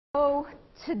So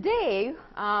today,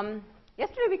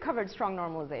 yesterday we covered strong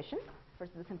normalization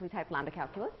versus the simply typed lambda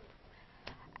calculus.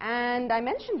 And I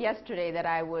mentioned yesterday that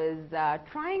I was that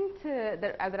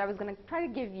I was going to try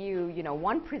to give you,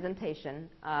 one presentation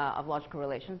of logical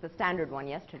relations, the standard one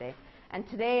yesterday. And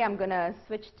today I'm going to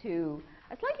switch to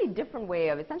a slightly different way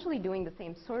of essentially doing the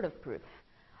same sort of proof.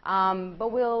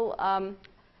 But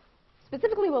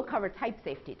specifically we'll cover type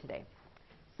safety today.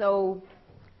 So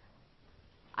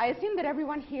I assume that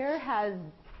everyone here has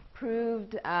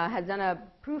done a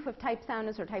proof of type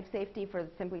soundness or type safety for the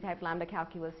simply typed lambda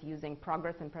calculus using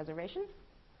progress and preservation?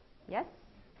 Yes?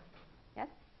 Yes?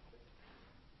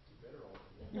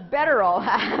 You better all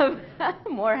have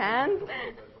more hands.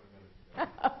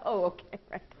 Oh, okay,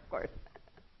 right, of course.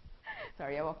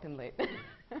 Sorry, I walked in late.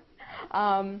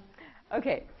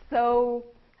 Okay, so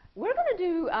we're going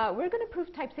to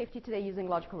prove type safety today using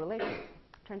logical relations.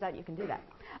 Turns out you can do that.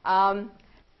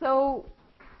 So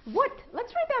let's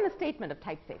write down a statement of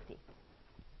type safety.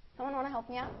 Someone want to help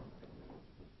me out?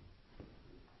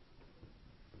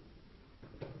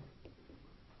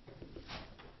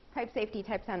 Type safety,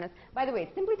 type soundness. By the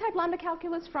way, simply typed lambda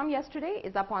calculus from yesterday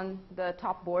is up on the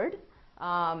top board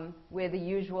with the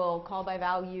usual call by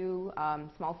value,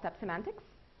 small step semantics.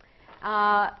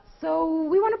 So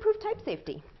we want to prove type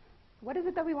safety. What is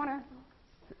it that we want to,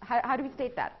 how do we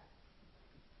state that?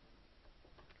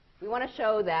 We want to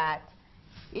show that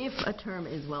if a term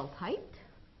is well typed,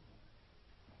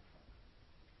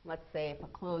 let's say if a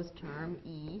closed term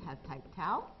E has type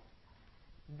tau,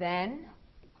 then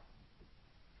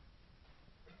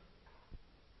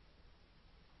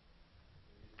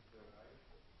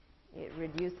it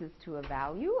reduces to a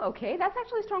value. Okay, that's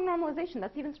actually strong normalization.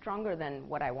 That's even stronger than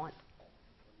what I want.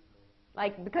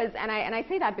 And I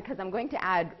say that because I'm going to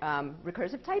add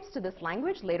recursive types to this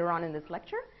language later on in this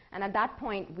lecture, and at that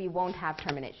point we won't have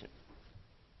termination.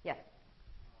 Yes?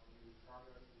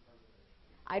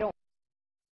 I don't.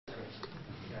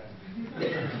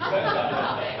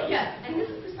 Yes, and this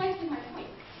is precisely my point.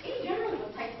 In general,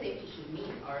 what type safety should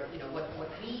mean, or what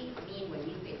we mean when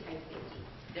we say type safety.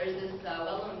 There's this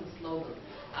well-known slogan: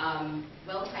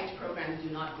 well-typed programs do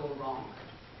not go wrong.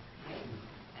 Right?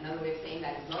 Another way of saying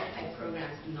that is well-typed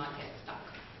programs do not get stuck.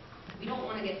 We don't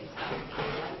want to get stuck,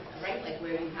 right? Like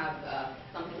where you have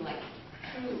something like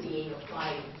true being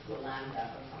applied to a lambda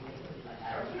or something like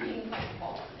that, or true being quite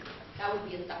false. That would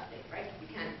be a stuck state, right? You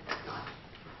can't,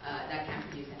 that can't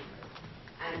produce any errors.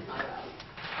 And it's not a value.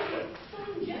 Okay, so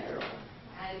in general,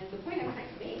 and the point I'm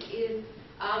trying to make is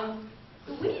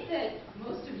the way that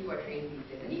most of you are trained these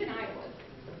days, and even I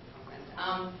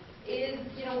was is,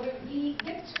 we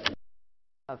get to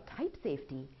of type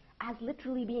safety as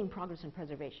literally being progress and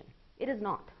preservation. It is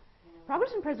not.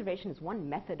 Progress and preservation is one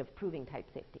method of proving type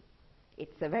safety.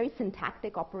 It's a very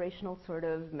syntactic, operational sort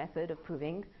of method of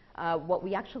proving what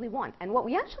we actually want. And what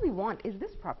we actually want is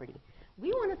this property.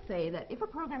 We want to say that if a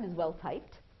program is well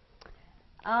typed,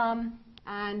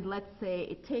 and let's say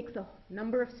it takes a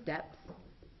number of steps,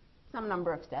 some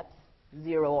number of steps,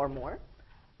 0 or more,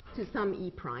 to some E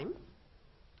prime,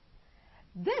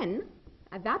 then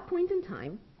at that point in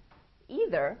time,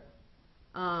 either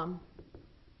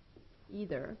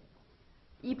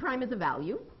E prime is a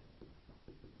value,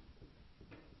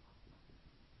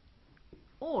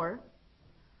 or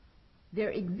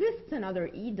there exists another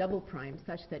E double prime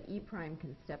such that E prime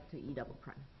can step to E double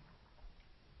prime.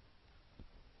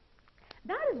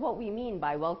 That is what we mean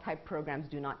by well-typed programs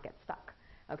do not get stuck.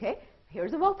 Okay?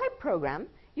 Here's a well-typed program.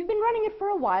 You've been running it for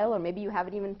a while, or maybe you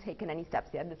haven't even taken any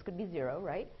steps yet. This could be 0,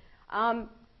 right?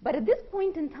 But at this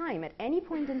point in time, at any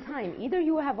point in time, either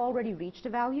you have already reached a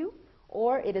value,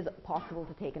 or it is possible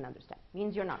to take another step.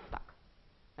 Means you're not stuck.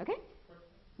 Okay?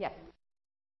 Yes?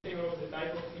 The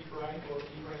type of E prime or E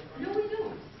prime? No, we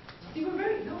don't. See, we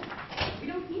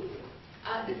don't need to.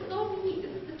 This is all we need.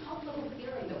 This is the top level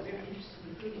theorem that we're interested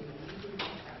in proving when we prove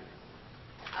type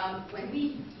soundness. When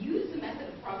we use the method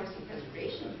of progress and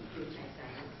preservation to prove type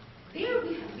soundness, there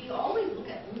we always look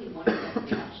at only one step of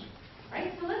the option.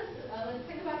 Right? So let's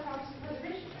think about progress and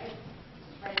preservation, right?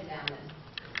 Let's write it down then.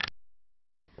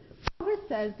 Progress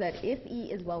says that if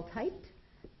E is well typed,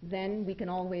 then we can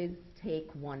always take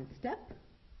one step,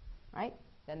 right?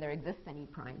 Then there exists an E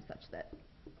prime such that.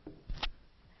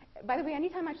 By the way,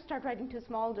 anytime I start writing too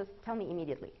small, just tell me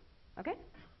immediately. Okay?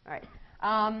 All right.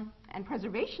 And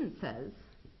preservation says.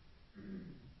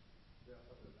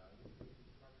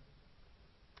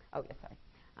 Oh, yes, sorry.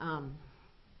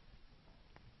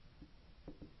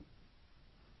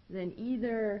 Then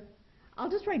either, I'll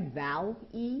just write val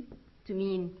E to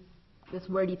mean this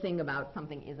wordy thing about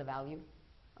something is a value.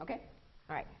 Okay?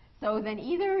 All right. So then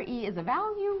either E is a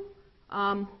value,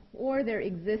 or there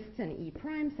exists an E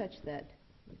prime such that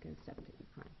you can step to E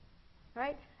prime.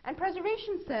 Right? And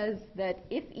preservation says that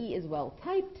if E is well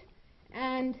typed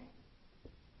and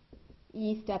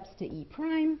E steps to E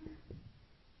prime,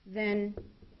 then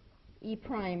E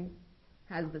prime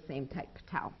has the same type,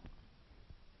 tau.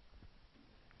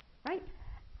 Right?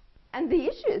 And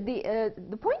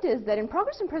the point is that in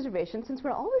progress and preservation, since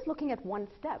we're always looking at one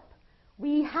step,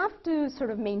 we have to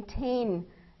sort of maintain,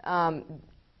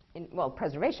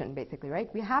 preservation basically,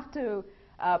 right? We have to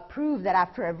prove that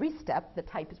after every step, the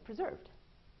type is preserved.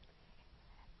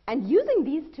 And using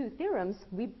these two theorems,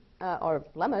 or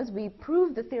lemmas, we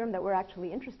prove the theorem that we're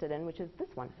actually interested in, which is this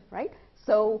one, right?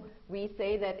 So we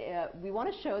say that we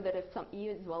want to show that if some E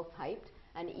is well typed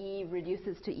and E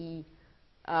reduces to E,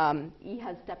 E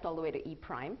has stepped all the way to E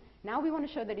prime. Now we want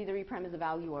to show that either E prime is a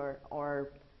value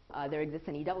or there exists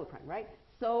an E double prime, right?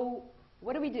 So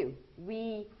what do?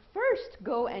 We first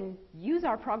go and use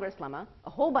our progress lemma a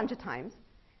whole bunch of times,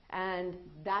 and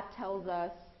that tells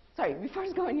us, we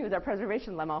first go and use our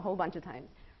preservation lemma a whole bunch of times,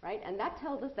 right? And that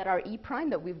tells us that our E prime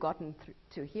that we've gotten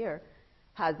to here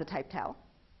has the type tau,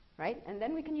 right? And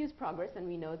then we can use progress, and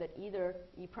we know that either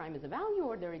E prime is a value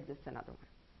or there exists another one.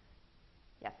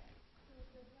 Yes?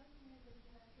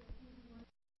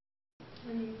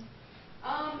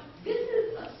 This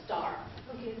is a star.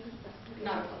 Okay, this is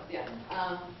not a plus, yeah.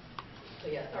 So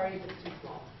yeah, sorry if it's too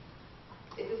small.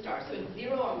 It's a star, so it's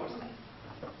 0 or more steps.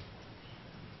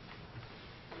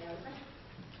 Any other questions?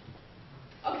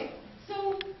 Okay,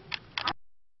 so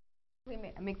we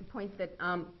make the point that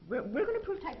we're going to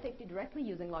prove type safety directly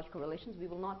using logical relations. We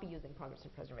will not be using progress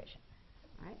and preservation.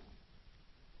 All right?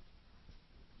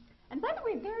 And by the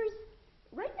way,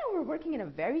 right now we're working in a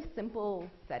very simple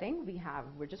setting.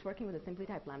 We're just working with a simply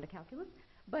typed lambda calculus.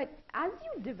 But as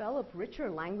you develop richer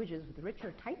languages with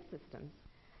richer type systems,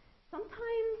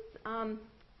 sometimes,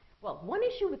 one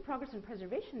issue with progress and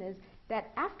preservation is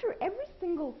that after every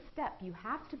single step, you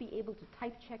have to be able to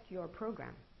type check your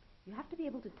program. You have to be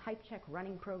able to type check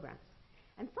running programs.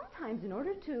 And sometimes, in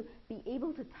order to be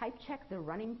able to type check the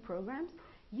running programs,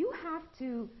 you have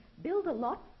to build a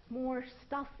lot more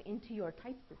stuff into your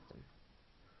type system.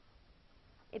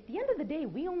 At the end of the day,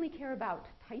 we only care about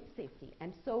type safety.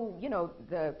 And so,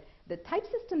 the type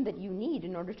system that you need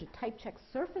in order to type check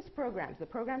surface programs, the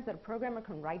programs that a programmer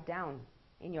can write down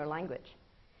in your language,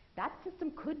 that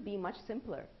system could be much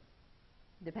simpler,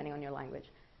 depending on your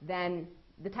language, than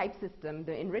the type system,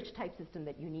 the enriched type system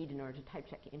that you need in order to type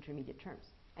check intermediate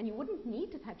terms. And you wouldn't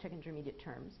need to type check intermediate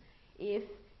terms if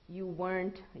you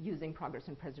weren't using progress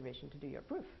and preservation to do your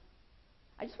proof.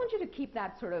 I just want you to keep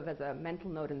that sort of as a mental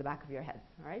note in the back of your head,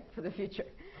 all right, for the future.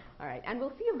 All right, and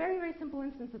we'll see a very, very simple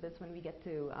instance of this when we get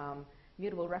to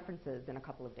mutable references in a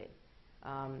couple of days.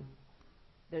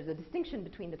 There's a distinction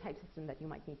between the type system that you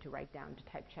might need to write down to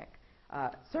type check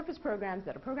surface programs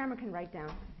that a programmer can write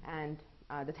down, and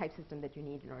the type system that you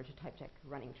need in order to type check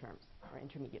running terms or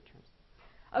intermediate terms.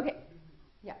 Okay,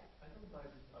 yeah?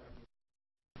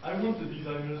 I want the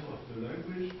designers of the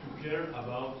language to care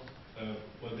about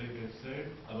what they can say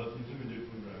about intermediate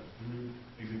programs during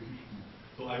execution.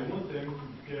 So I want them to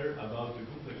care about the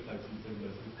complex type system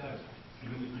that's attached,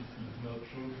 even if it's not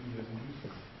shown to me as a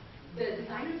nuisance. The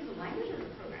designers of the language or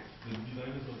the program? The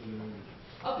designers of the language.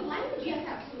 Of the language, yes,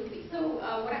 absolutely. So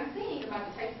what I'm saying about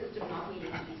the type system not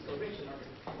needing to be so rich in order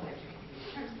to type check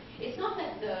intermediate terms, it's not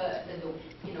that the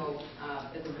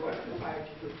work required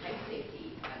to prove type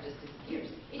safety just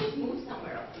disappears. It just moves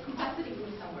somewhere else. The complexity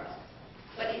moves somewhere else.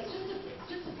 But it's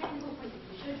just a technical point that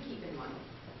you should keep in mind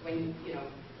when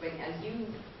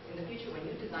in the future when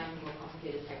you design more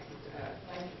complicated type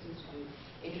systems to do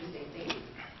interesting things.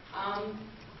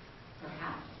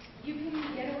 Perhaps you can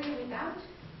get away without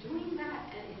doing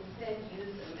that and instead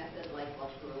use a method like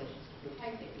logical relations to prove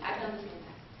type safety. I've done the same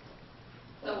thing.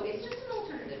 So it's just an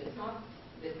alternative. It's not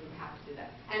that you have to do that.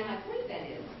 And my point then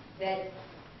is that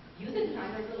you, the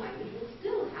designer of the language, will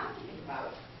still have to think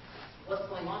about what's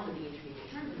going on with the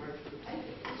intermediate terms in order to prove type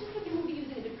safety. It's just that you will be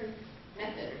using a different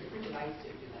method or different device to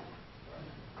do that.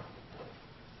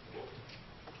 Okay?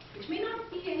 Which may not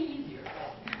be any easier, but...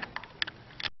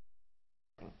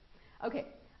 Okay.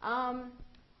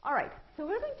 All right. So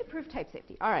we're going to prove type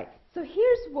safety. All right. So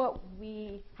here's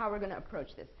how we're going to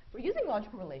approach this. We're using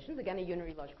logical relations, again, a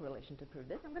unary logical relation to prove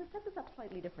this. I'm going to set this up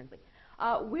slightly differently.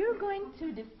 We're going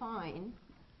to define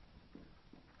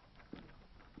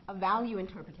a value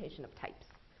interpretation of types.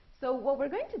 So what we're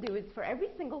going to do is for every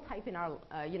single type in our,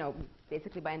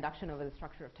 basically by induction over the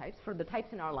structure of types, for the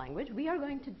types in our language, we are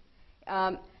going to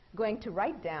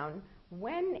write down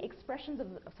when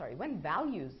when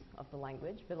values of the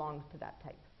language belong to that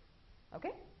type.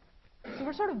 Okay? So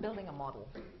we're sort of building a model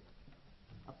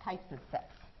of types as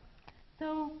sets.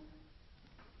 So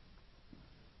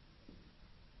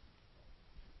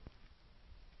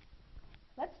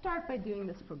let's start by doing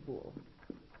this for bool.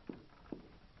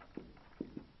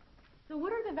 So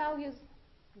what are the values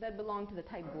that belong to the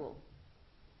type bool?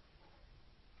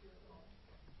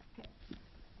 Okay.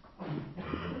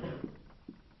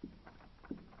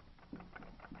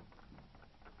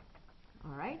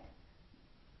 All right.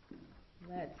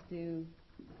 Let's do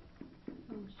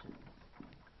functions.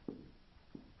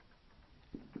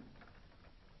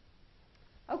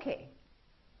 Okay.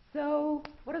 So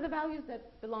what are the values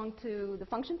that belong to the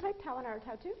function type, tau1 or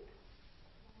tau2?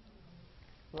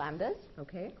 Lambdas,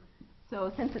 okay.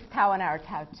 So since it's tau1 or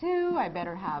tau2, I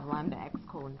better have lambda x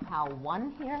colon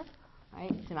tau1 here,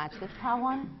 right, to match this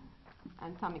tau1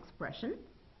 and some expression.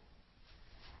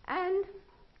 And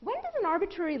when does an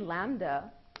arbitrary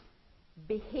lambda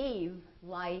behave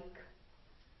like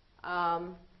a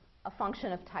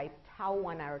function of type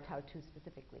tau1 or tau2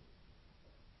 specifically?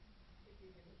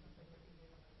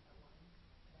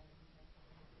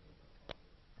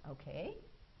 Okay,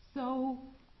 so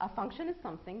a function is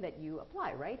something that you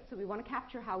apply, right? So we want to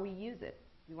capture how we use it.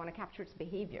 We want to capture its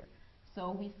behavior.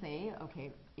 So we say,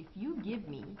 okay, if you give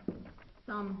me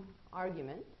some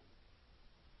argument,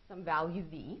 some value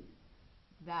v,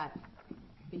 that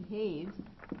behaves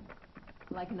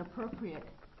like an appropriate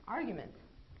argument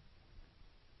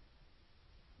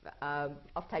of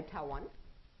type tau1,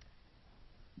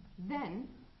 then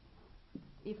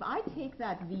if I take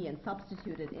that v and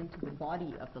substitute it into the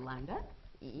body of the lambda,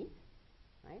 e,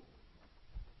 right,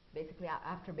 basically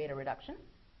after beta reduction,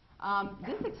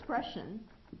 this expression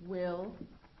will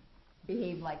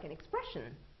behave like an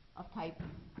expression of type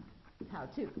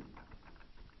tau2.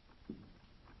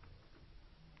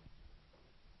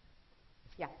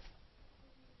 Yeah.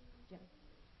 Yeah.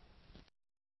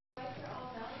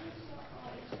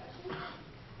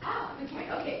 Ah, good point.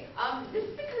 Okay. This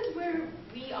is because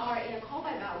we are in a call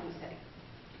by value setting.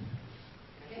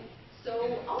 Okay.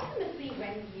 So ultimately,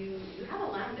 when you have a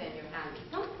lambda in your hand,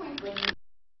 at some point when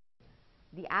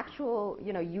The actual,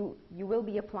 you will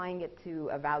be applying it to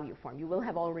a value form. You will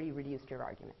have already reduced your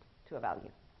argument to a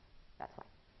value. That's why.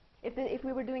 If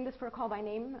we were doing this for a call by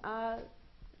name,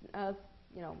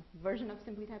 version of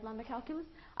simply type lambda calculus,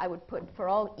 I would put for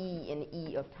all e in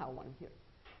e of tau1 here.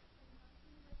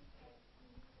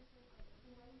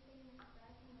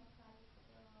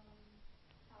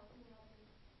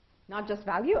 Not just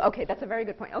value? Okay, that's a very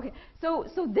good point. Okay, so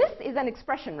this is an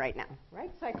expression right now,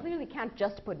 right? So I clearly can't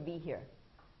just put v here.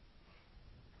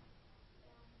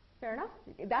 Fair enough?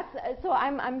 So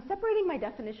I'm separating my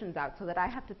definitions out so that I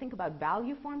have to think about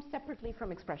value forms separately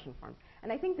from expression forms.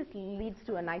 And I think this leads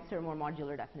to a nicer, more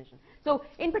modular definition. So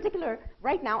in particular,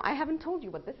 right now, I haven't told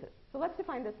you what this is. So let's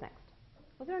define this next.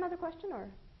 Was there another question, or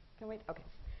can we wait? Okay.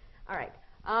 All right.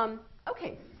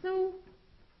 Okay, so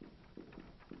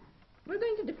we're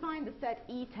going to define the set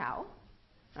E tau,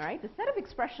 all right, the set of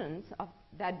expressions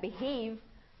that behave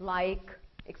like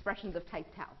expressions of type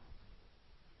tau.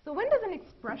 So when does an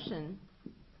expression,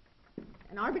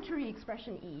 an arbitrary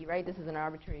expression E, right, this is an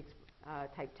arbitrary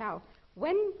type tau,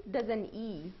 when does an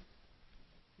E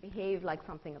behave like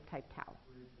something of type tau?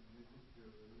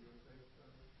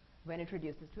 When it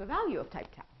reduces to a value of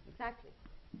type tau, exactly.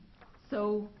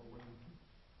 So,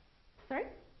 sorry?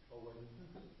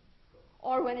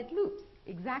 Or when it loops,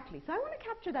 exactly. So I want to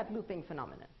capture that looping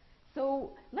phenomenon.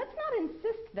 So let's not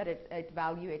insist that it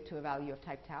evaluate to a value of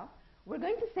type tau. We're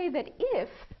going to say that if,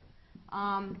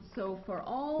 so for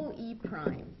all e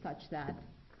prime such that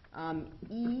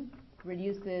e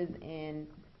reduces in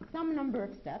some number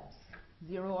of steps,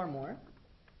 0 or more,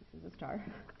 this is a star,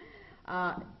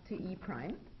 to e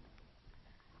prime,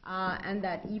 and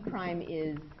that e prime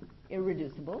is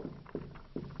irreducible.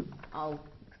 I'll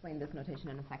explain this notation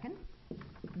in a second.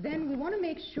 Then we want to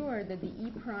make sure that the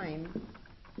e prime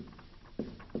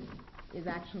is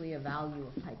actually a value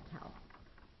of type tau.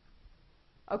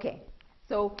 Okay,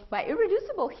 so by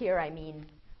irreducible here I mean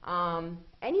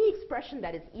any expression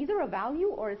that is either a value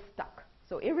or is stuck.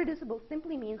 So irreducible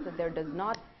simply means that there does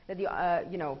not, that the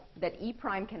that e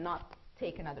prime cannot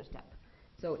take another step.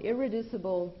 So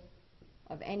irreducible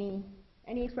of any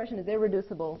expression is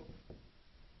irreducible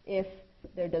if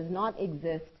there does not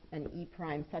exist an e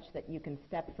prime such that you can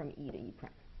step from e to e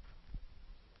prime.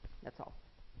 That's all.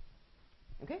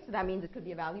 Okay, so that means it could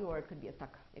be a value or it could be a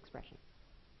stuck expression.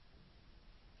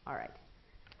 All right.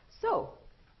 So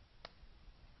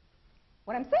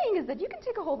what I'm saying is that you can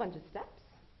take a whole bunch of steps,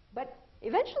 but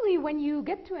eventually when you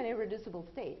get to an irreducible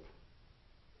state,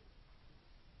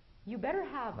 you better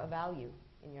have a value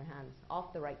in your hands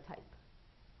of the right type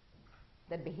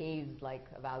that behaves like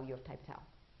a value of type tau.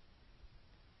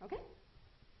 Okay?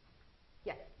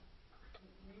 Yes?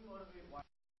 Can you motivate why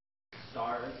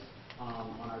stars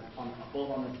both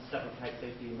on the step of type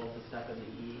safety and both the step and the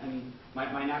E? I mean,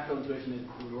 my natural intuition is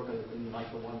we work in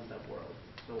like the one-step world.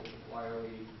 So why are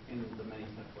we in the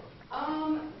many-step world?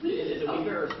 Is it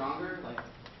weaker or stronger? Like.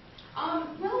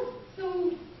 Well,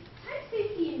 so type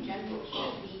safety in general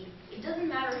should be, it doesn't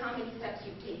matter how many steps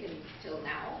you've taken till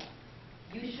now,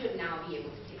 you should now be able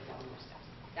to take one more step.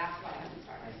 That's why I'm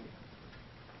starting.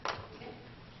 Okay?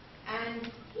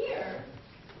 And here,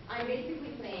 I'm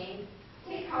basically saying,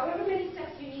 take however many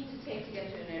steps you need to take to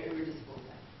get to an irreducible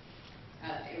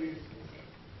step, irreducible state.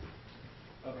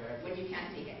 Okay. When you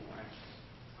can't take any more.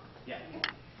 Yeah.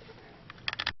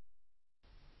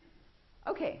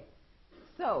 Okay.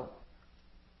 So,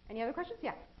 any other questions?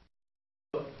 Yeah.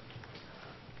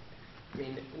 I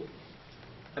mean,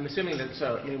 I'm assuming that,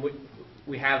 so, I mean,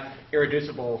 we have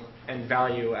irreducible and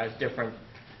value as different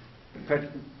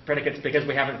predicates because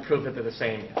we haven't proved that they're the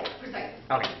same yet. Precisely.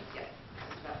 Okay. Yeah.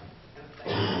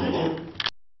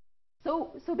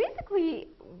 So basically,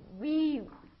 we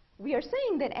are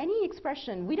saying that any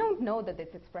expression, we don't know that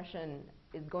this expression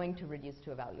is going to reduce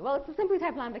to a value. Well, it's a simply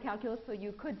type lambda calculus, so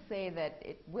you could say that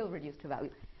it will reduce to a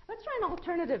value. Let's try an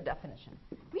alternative definition.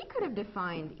 We could have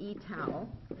defined E tau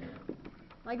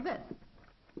like this.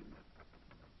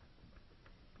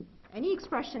 Any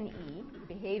expression E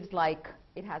behaves like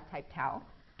it has type tau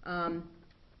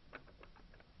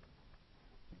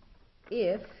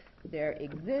if there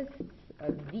exists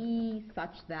a V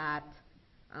such that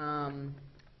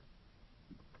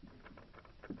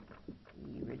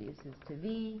E reduces to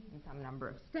V in some number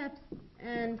of steps,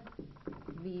 and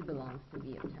V belongs to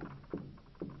V of tau.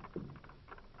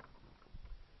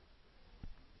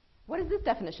 What is this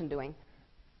definition doing?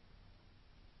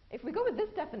 If we go with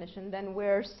this definition, then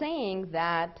we're saying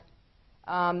that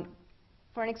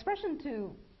for an expression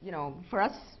to, for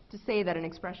us to say that an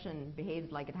expression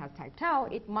behaves like it has type tau,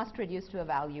 it must reduce to a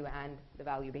value, and the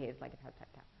value behaves like it has type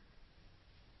tau.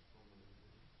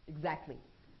 Exactly.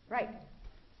 Right.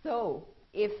 So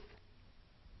if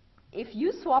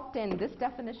you swapped in this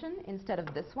definition instead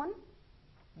of this one,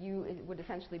 it would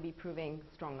essentially be proving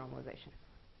strong normalization,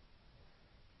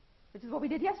 which is what we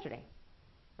did yesterday,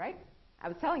 right? I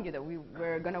was telling you that we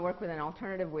were going to work with an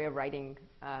alternative way of writing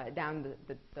down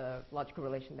the logical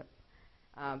relation that,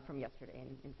 from yesterday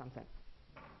in some sense.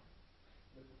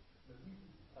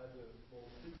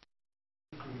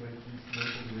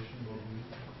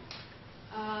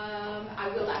 I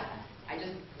will add that. I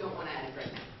just don't want to add it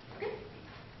right now. Okay?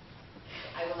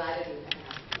 I will add it in the second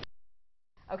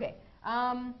half. Okay.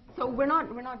 So we're not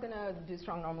going to do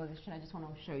strong normalization. I just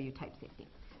want to show you type safety.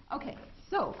 Okay.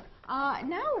 So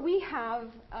now we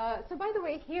have. So by the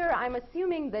way, here I'm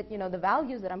assuming that the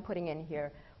values that I'm putting in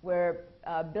here, we're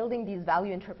building these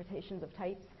value interpretations of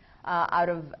types out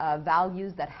of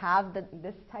values that have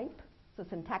this type. So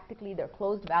syntactically, they're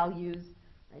closed values.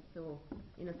 Right? So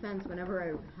in a sense, whenever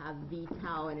I have V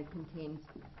tau and it contains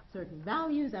certain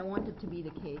values, I want it to be the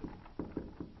case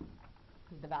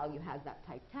because the value has that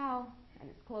type tau and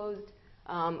it's closed.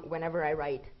 Whenever I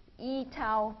write E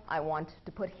tau, I want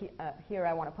to put here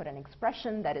I want to put an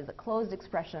expression that is a closed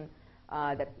expression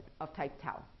that of type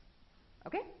tau.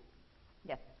 Okay?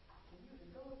 Yes? Can you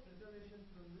recover preservation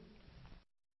from this?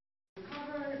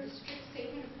 Recover the strict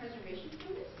statement of preservation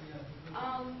from this? Yeah.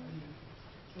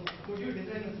 So could you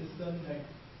design a system that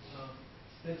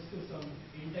sets to some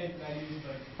n-type values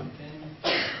but then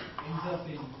ends up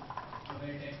in a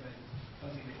y-type value,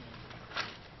 something like that?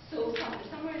 So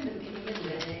somewhere in the middle,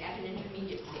 at an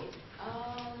intermediate state.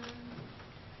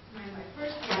 My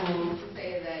first reaction is to say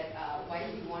that why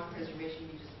do you want preservation?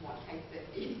 You just want type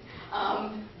safety.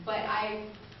 But I'm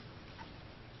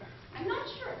not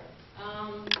sure.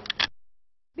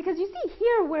 Because you see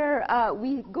here where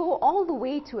we go all the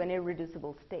way to an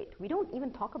irreducible state. We don't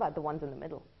even talk about the ones in the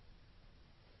middle.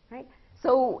 Right?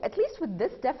 So at least with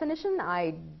this definition,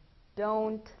 I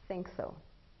don't think so.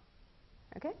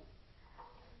 Okay?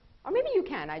 Or maybe you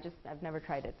can. I've never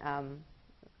tried it. I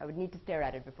would need to stare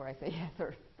at it before I say yes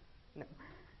or no.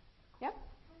 Yep?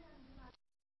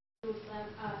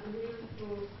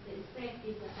 Irreducible, the effect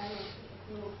is an error.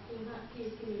 So in that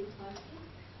case, it is positive.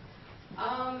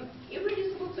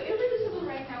 Irreducible. So irreducible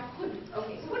right now couldn't.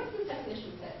 Okay. So what does this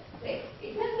definition say?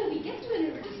 It says that we get to an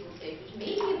irreducible state, which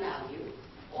may be a value,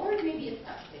 or it may be a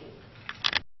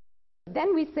substate.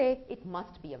 Then we say it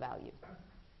must be a value.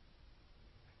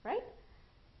 Right?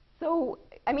 So,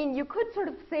 I mean, you could sort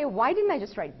of say, why didn't I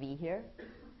just write V here?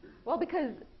 Well,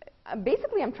 because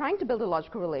basically, I'm trying to build a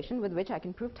logical relation with which I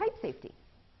can prove type safety.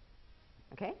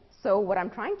 Okay? So what I'm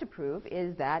trying to prove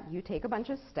is that you take a bunch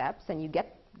of steps and you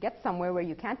get somewhere where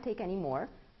you can't take any more,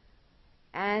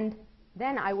 and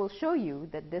then I will show you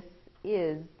that this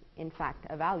is, in fact,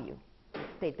 a value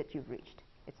state that you've reached.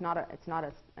 It's not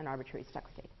an arbitrary stuck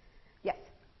state. Yes?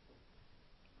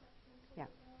 Yeah.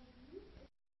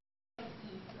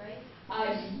 Right?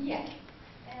 Yes.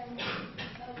 And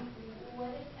what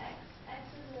is x? X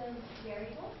is a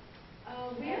variable.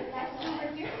 Where? X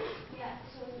over here? Yeah,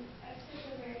 so x is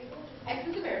a variable. X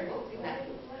is a variable,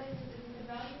 exactly. What is it? Is it a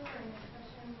value or an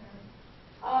expression?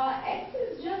 X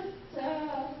is just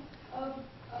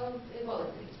well,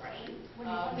 it's an expression.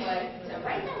 But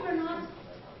right now we're not.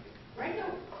 Right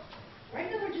now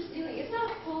we're just dealing. It's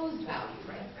not a closed value,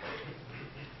 right?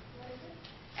 What is it?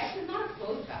 X is not a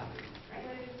closed value, right?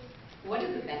 What is it? What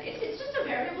is it then? It's just a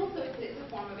variable, so it's a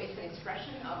form of, it's an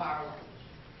expression of our language.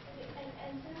 Okay,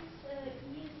 and since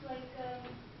E is like the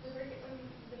bigger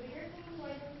thing,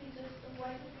 why don't we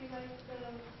write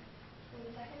in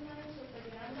the second line, so for the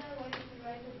lambda, why don't we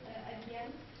write it at the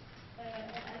end, an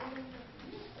element of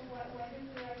E? Why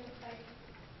didn't we write it like,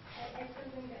 I still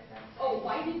didn't get that. Oh,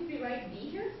 why didn't we write B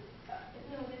here?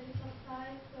 No, this is a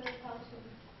 5,000.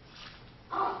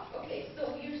 Ah, okay.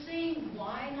 So you're saying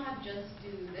why not just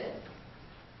do this?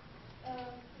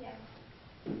 Yeah.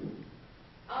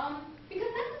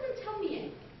 Because that doesn't tell me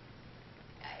anything.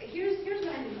 Here's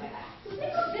what I mean by that. So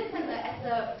think of this as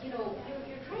a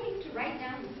you're trying to write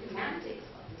down the semantics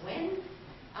of when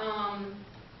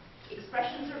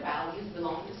expressions or values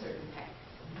belong to certain types.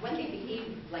 When they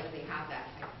behave like they have that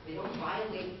type, they don't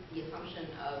violate the assumption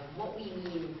of what we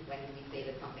mean when we say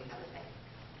that something has a type.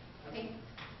 Okay?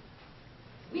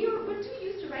 We're too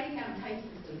used to writing down type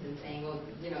systems and saying, oh,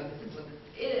 this is what this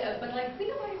is. But like,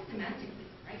 think about it semantically,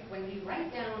 right? When we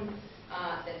write down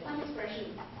that some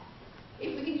expression,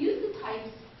 if we can use the types,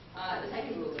 the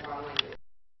typing rules of our language.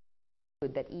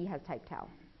 That E has type tau.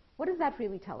 What does that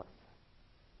really tell us?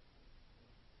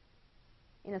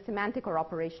 In a semantic or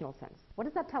operational sense. What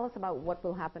does that tell us about what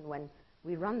will happen when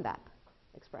we run that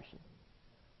expression?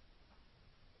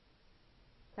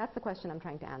 That's the question I'm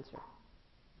trying to answer.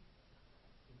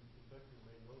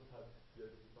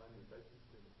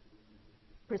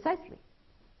 Precisely.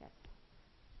 Yes.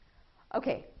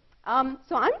 Okay.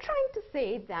 So I'm trying to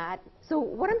say that, so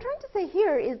what I'm trying to say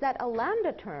here is that a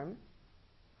lambda term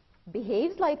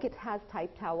behaves like it has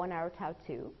type tau 1 arrow tau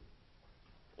 2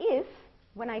 if,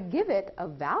 when I give it a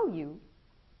value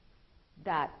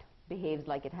that behaves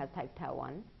like it has type tau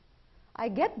 1, I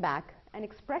get back an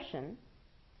expression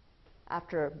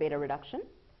after beta reduction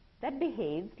that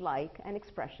behaves like an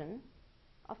expression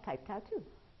of type tau 2.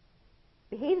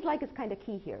 Behaves like is kind of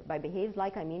key here. By behaves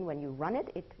like, I mean when you run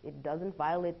it, it doesn't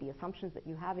violate the assumptions that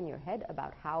you have in your head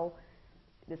about how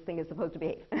this thing is supposed to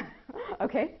behave.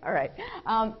 Okay? All right.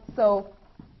 So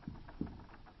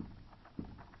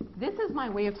this is my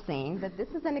way of saying that this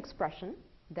is an expression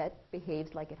that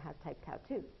behaves like it has type tau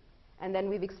 2. And then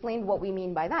we've explained what we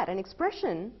mean by that. An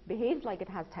expression behaves like it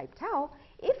has type tau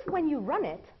if, when you run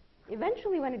it,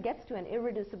 eventually when it gets to an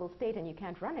irreducible state and you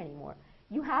can't run anymore,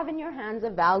 you have in your hands a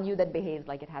value that behaves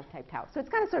like it has type tau. So it's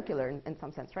kind of circular in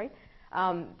some sense, right?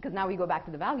 Because now we go back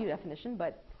to the value definition,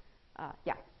 but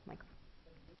yeah, Michael.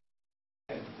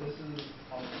 This is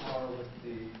on par with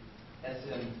the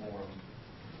SM form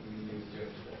we used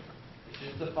yesterday. It's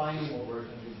just defining what we're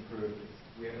attempting to prove.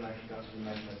 We haven't actually got to the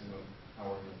mechanism of how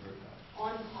we're going to prove that.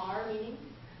 On par meaning?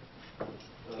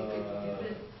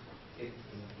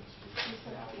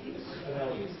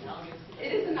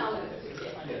 It is analogous.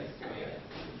 Yes.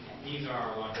 These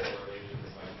are logical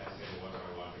relations like S and what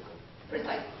are logical.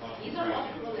 Precisely. These are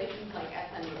logical relations like S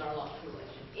and with our logical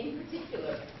relation. In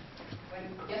particular, when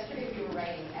yesterday we were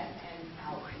writing S and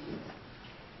tau E,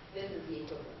 this is the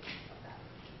equivalent of that,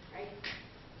 right?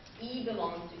 E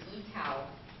belongs to E tau.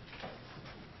 I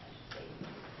should say.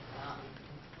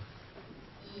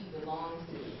 E belongs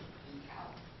to E tau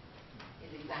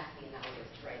is exactly analogous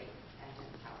to writing S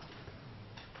and tau.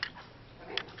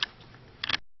 Okay?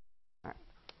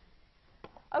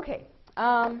 Okay.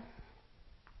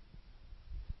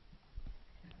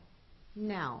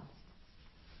 Now,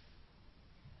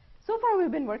 so far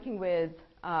we've been working with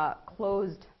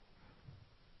closed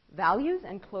values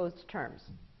and closed terms.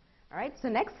 All right, so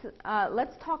next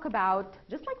let's talk about,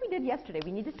 just like we did yesterday,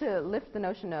 we needed to lift the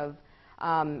notion of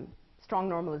strong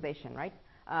normalization, right?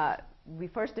 We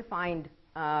first defined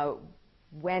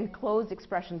when closed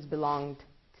expressions belonged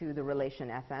to the relation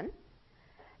Fn,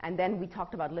 and then we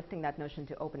talked about lifting that notion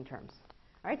to open terms.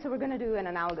 All right, so we're going to do an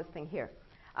analogous thing here.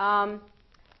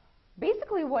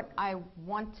 basically what I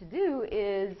want to do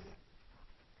is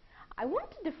I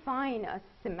want to define a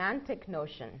semantic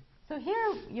notion. So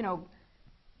here,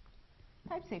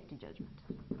 type safety judgment.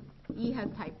 E has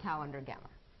type tau under gamma,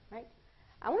 right?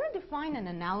 I want to define an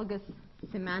analogous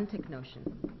semantic notion,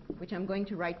 which I'm going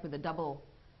to write with a double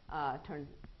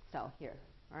turnstile here,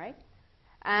 all right?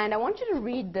 And I want you to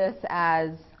read this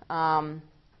as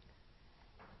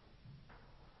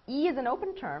E is an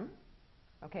open term,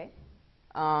 okay?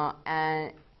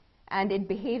 And it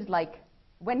behaves like,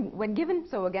 when given,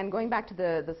 so again, going back to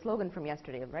the slogan from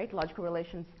yesterday, right? Logical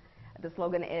relations, the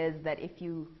slogan is that if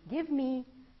you give me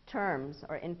terms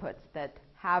or inputs that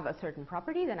have a certain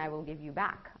property, then I will give you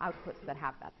back outputs that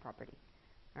have that property,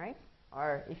 all right?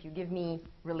 Or if you give me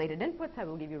related inputs, I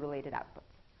will give you related outputs.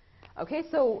 Okay,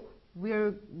 so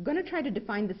we're going to try to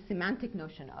define the semantic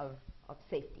notion of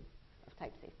safety, of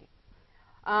type safety.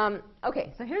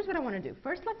 Okay, so here's what I want to do.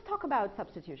 First, let's talk about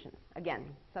substitutions. Again,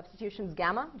 substitutions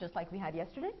gamma, just like we had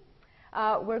yesterday.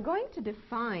 We're going to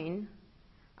define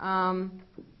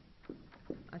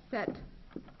a set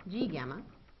G gamma,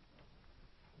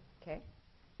 okay,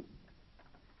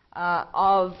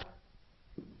 of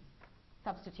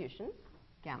substitutions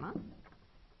gamma.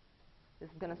 This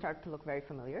is going to start to look very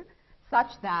familiar,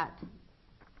 such that,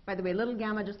 by the way, little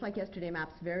gamma, just like yesterday,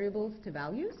 maps variables to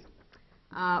values.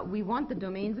 We want the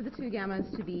domains of the two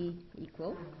gammas to be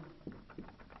equal,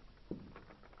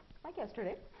 like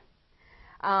yesterday.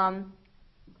 And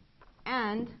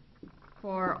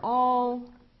for all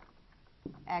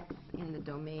x in the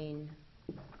domain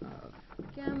of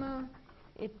gamma,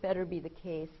 it better be the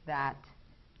case that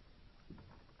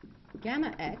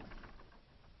gamma x,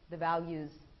 the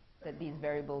values that these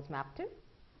variables map to,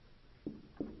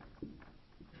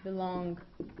 belong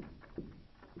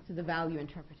to the value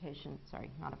interpretation, sorry,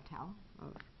 not of tau,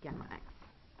 of gamma x.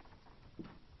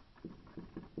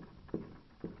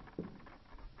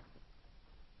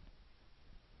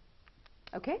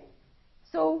 Okay?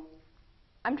 So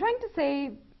I'm trying to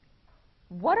say,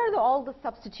 what are all the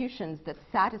substitutions that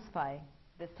satisfy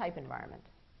this type environment?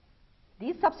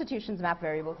 These substitutions map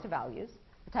variables to values.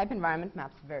 The type environment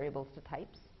maps variables to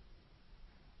types.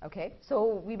 Okay,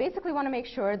 so we basically want to make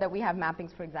sure that we have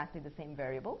mappings for exactly the same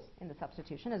variables in the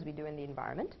substitution as we do in the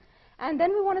environment. And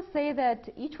then we want to say that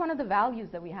each one of the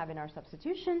values that we have in our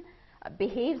substitution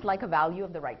behaves like a value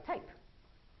of the right type,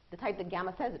 the type that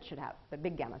gamma says it should have, that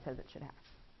big gamma says it should have,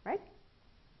 right?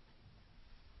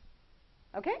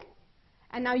 Okay?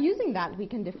 And now using that, we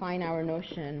can define our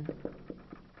notion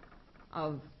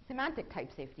of semantic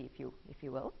type safety, if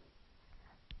you will,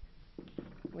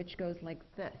 which goes like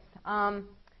this.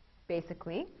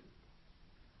 Basically,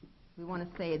 we want to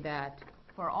say that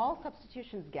for all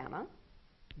substitutions gamma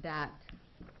that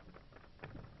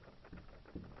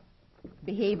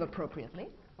behave appropriately,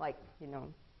 like,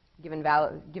 given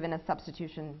a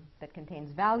substitution that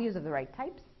contains values of the right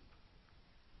types,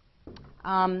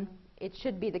 it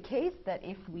should be the case that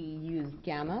if we use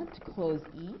gamma to close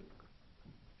E,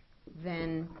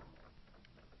 then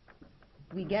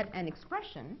we get an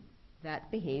expression that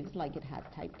behaves like it has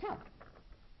type tau.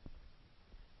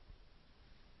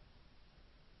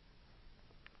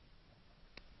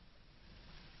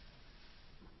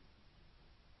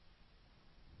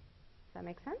 Does that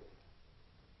make sense?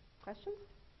 Questions?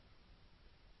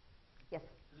 Yes?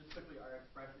 Just quickly, our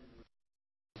expression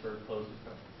for closed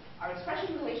expression. Our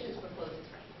expression relation is for closed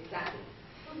expression, exactly.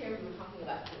 So here we were talking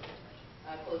about closed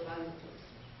expression, closed values of closed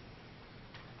expression.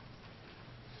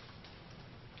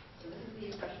 So this is the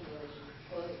expression relation,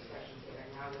 closed expressions here,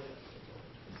 and now we're looking at closed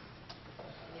expressions.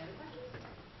 Any other questions?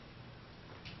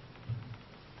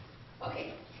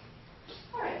 Okay.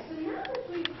 All right, so now that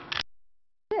we've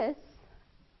This,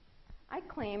 I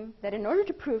claim that in order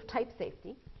to prove type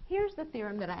safety, here's the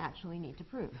theorem that I actually need to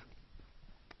prove.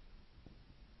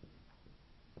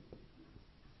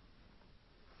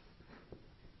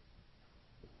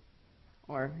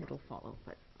 Or it'll follow,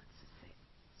 but let's just say it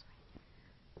this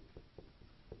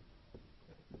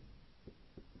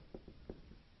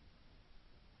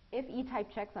way. If E type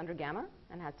checks under gamma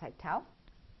and has type tau,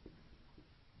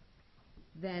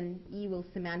 then E will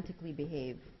semantically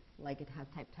behave like it has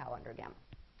type tau under gamma.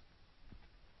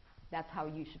 That's how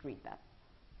you should read that.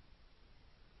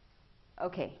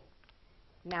 Okay.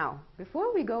 Now,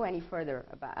 before we go any further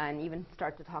and even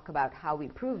start to talk about how we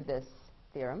prove this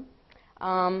theorem,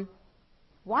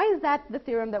 why is that the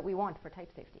theorem that we want for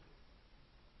type safety?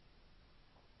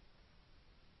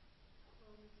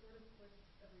 Well, we sort of put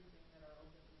everything that our old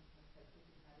definition of type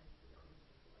safety had into the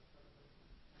irreducible as part of the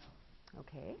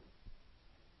Okay.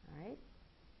 All right.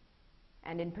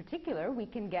 And in particular, we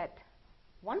can get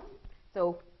once.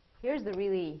 So here's the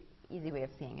really easy way of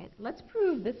seeing it. Let's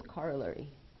prove this corollary.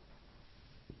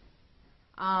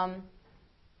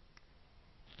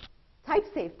 Type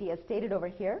safety, as stated over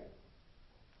here,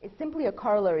 is simply a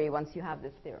corollary once you have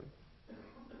this theorem.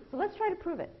 So let's try to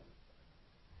prove it.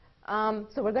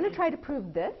 So we're going to try to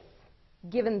prove this,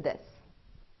 given this.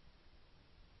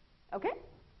 Okay?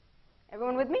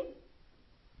 Everyone with me?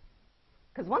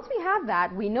 Because once we have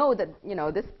that, we know that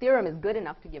this theorem is good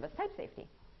enough to give us type safety.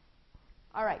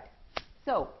 All right.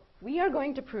 So we are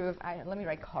going to prove. Let me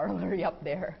write corollary up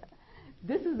there.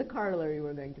 This is the corollary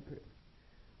we're going to prove.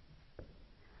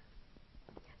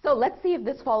 So let's see if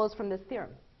this follows from this theorem.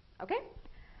 Okay?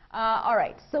 All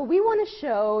right. So we want to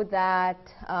show that.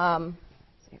 So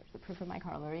here's the proof of my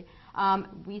corollary.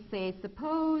 We say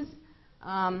suppose,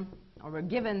 or we're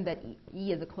given that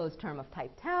E is a closed term of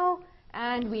type tau,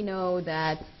 and we know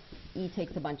that E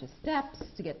takes a bunch of steps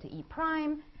to get to E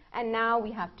prime, and now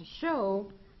we have to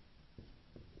show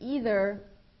that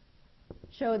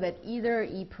either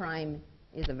E prime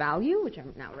is a value, which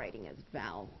I'm now writing as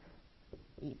val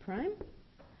E prime,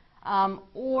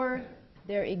 or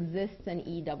there exists an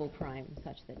E double prime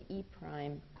such that E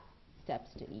prime steps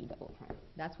to E double prime.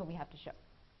 That's what we have to show.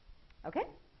 Okay?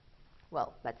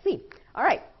 Well, let's see. All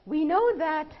right. We know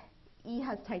that E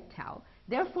has type tau.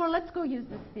 Therefore, let's go use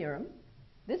this theorem.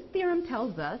 This theorem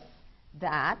tells us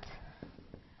that,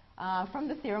 from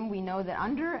the theorem, we know that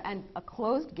under a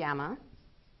closed gamma,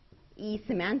 E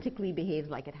semantically behaves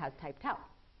like it has type tau.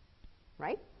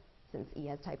 Right? Since E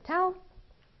has type tau,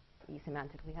 E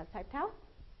semantically has type tau.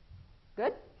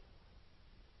 Good?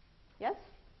 Yes?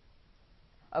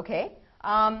 Okay.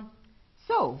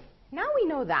 So now we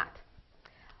know that.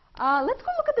 Let's go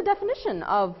look at the definition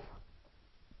of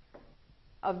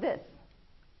this,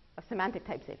 of semantic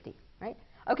type safety. Right?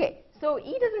 Okay. So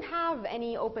E doesn't have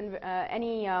any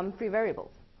free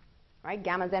variables. Right?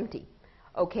 Gamma's empty.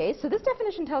 Okay. So this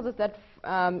definition tells us that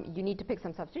you need to pick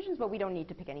some substitutions, but we don't need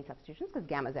to pick any substitutions because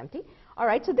gamma's empty. All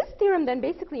right. So this theorem then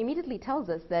basically immediately tells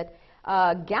us that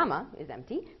gamma is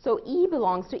empty. So E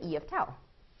belongs to E of tau.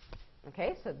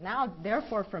 Okay, so now,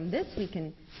 therefore, from this, we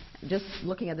can, just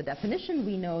looking at the definition,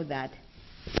 we know that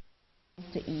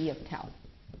to E of tau.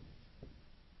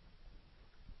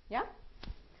 Yeah?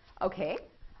 Okay.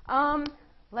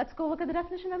 Let's go look at the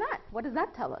definition of that. What does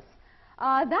that tell us?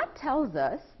 That tells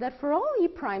us that for all E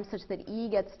prime such that E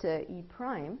gets to E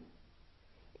prime,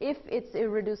 if it's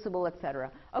irreducible,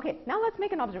 etc. Okay, now let's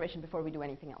make an observation before we do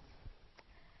anything else.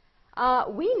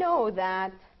 We know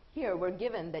that here we're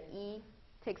given that E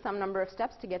takes some number of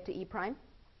steps to get to E prime.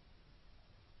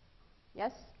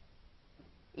 Yes?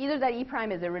 Either that E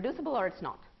prime is irreducible or it's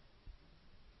not.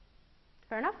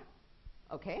 Fair enough?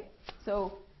 Okay.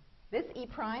 So this E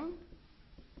prime,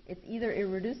 it's either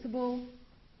irreducible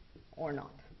or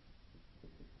not.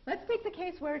 Let's take the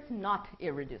case where it's not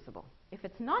irreducible. If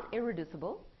it's not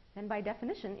irreducible, then by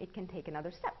definition it can take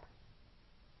another step.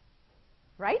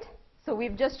 Right? So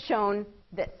we've just shown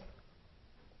this.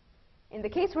 In the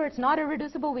case where it's not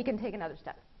irreducible, we can take another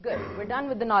step. Good. We're done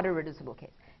with the not irreducible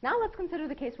case. Now let's consider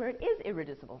the case where it is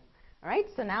irreducible. All right?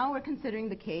 So now we're considering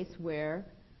the case where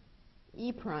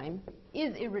E prime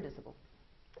is irreducible.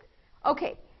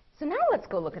 Okay. So now let's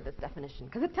go look at this definition,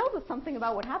 because it tells us something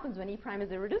about what happens when E prime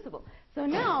is irreducible. So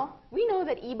now we know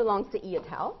that E belongs to E of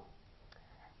tau,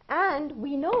 and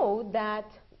we know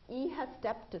that E has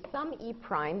stepped to some E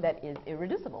prime that is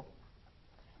irreducible.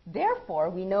 Therefore,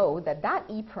 we know that that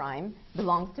E prime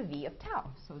belongs to V of tau.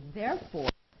 So therefore,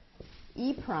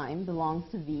 E prime belongs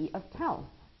to V of tau.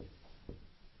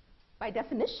 By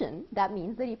definition, that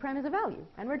means that E prime is a value,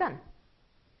 and we're done.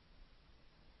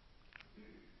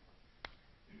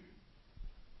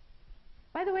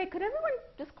 By the way, could everyone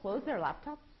just close their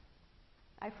laptops?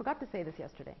 I forgot to say this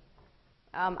yesterday.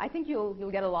 I think you'll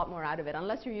get a lot more out of it,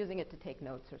 unless you're using it to take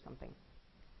notes or something.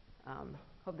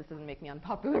 Hope this doesn't make me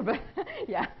unpopular, but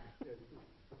yeah.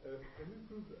 Can we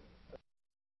prove that?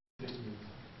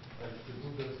 Like the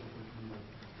movements of the human.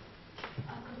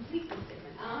 Completeness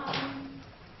statement.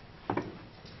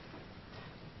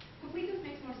 Completeness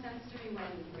makes more sense to me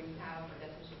when you have a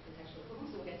definition of contextual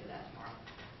equivalence, so we'll get to that tomorrow.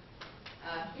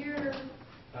 Here.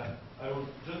 I want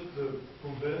just the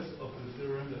converse of the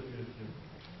theorem that we have here.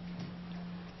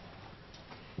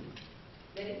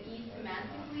 That if E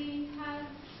semantically has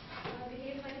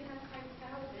behaves like it has type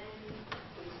tau, then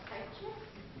it's type check.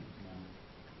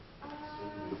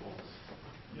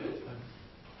 Yes,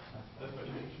 that's my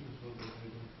intuition as well.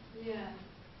 Yeah.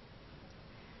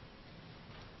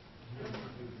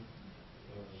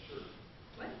 Sure.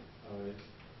 What?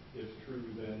 If true,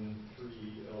 then 3,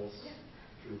 else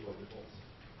true, or false.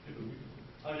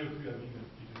 Okay.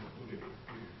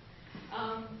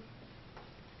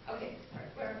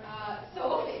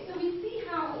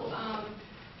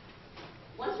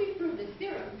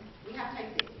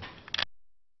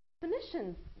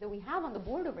 definitions that we have on the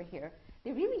board over here,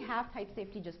 they really have type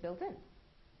safety just built in.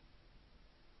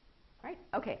 Right?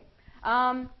 Okay.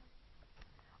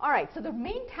 All right, so the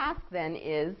main task then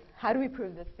is, how do we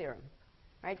prove this theorem?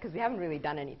 Right? Because we haven't really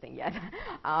done anything yet.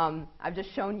 I've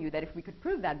just shown you that if we could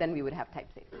prove that, then we would have type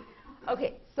safety.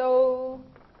 Okay, so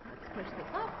let's push this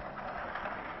up.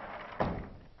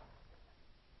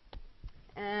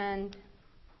 And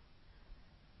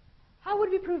how would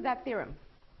we prove that theorem?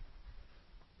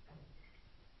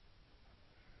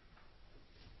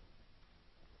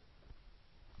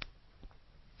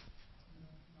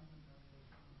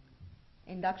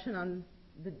 Induction on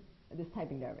this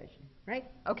typing derivation, right?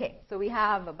 Okay, so we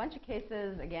have a bunch of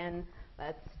cases. Again,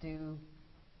 let's do,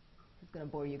 it's going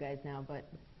to bore you guys now, but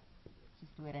let's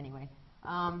just do it anyway.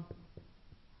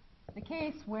 The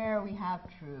case where we have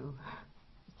true,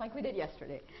 just like we did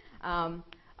yesterday.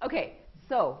 Okay,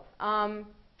 so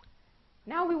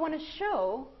now we want to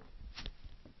show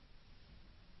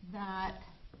that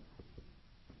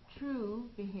true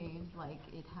behaves like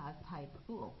it has type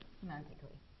bool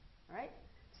semantically. All right?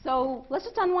 So let's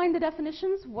just unwind the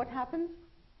definitions. What happens?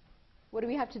 What do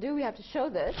we have to do? We have to show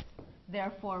this.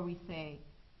 Therefore, we say,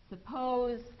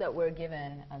 suppose that we're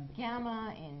given a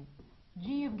gamma in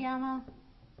G of gamma,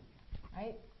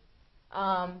 right?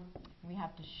 We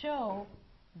have to show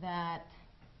that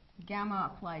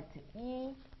gamma applied to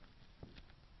E,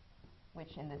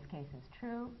 which in this case is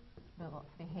true,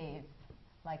 behaves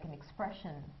like an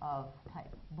expression of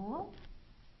type bool,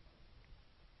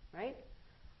 right?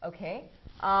 Okay.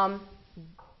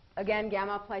 Again,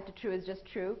 gamma applied to true is just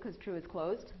true because true is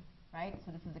closed, right?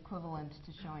 So this is equivalent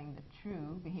to showing that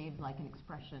true behaves like an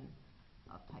expression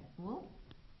of type bool.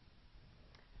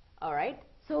 All right.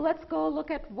 So let's go look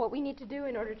at what we need to do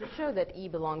in order to show that E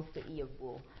belongs to E of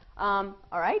bool. All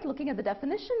right. Looking at the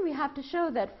definition, we have to show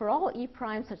that for all E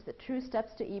prime such that true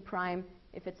steps to E prime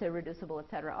if it's irreducible,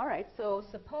 etc. All right. So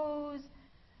suppose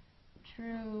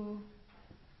true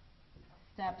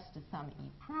steps to some E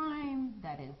prime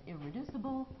that is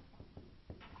irreducible,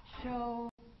 show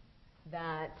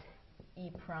that E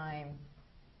prime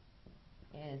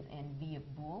is in V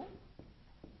of bool.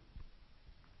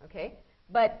 Okay,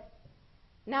 but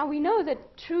now we know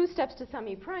that true steps to some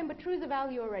E prime, but true is a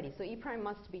value already, so E prime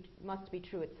must be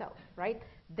true itself, right?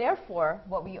 Therefore,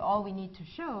 all we need to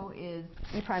show is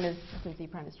E prime is, since E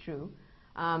prime is true,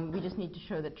 we just need to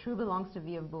show that true belongs to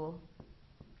V of bool,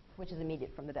 which is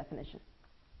immediate from the definition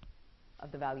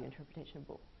of the value interpretation of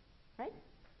bool, right?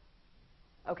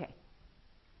 Okay.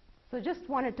 So just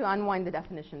wanted to unwind the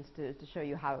definitions to show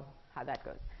you how that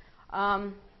goes.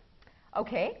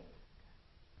 Okay.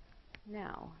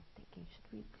 Now, I'm thinking,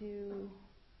 should we do,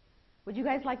 would you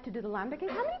guys like to do the lambda case?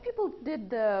 How many people did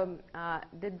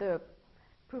the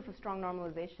proof of strong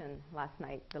normalization last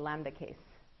night, the lambda case?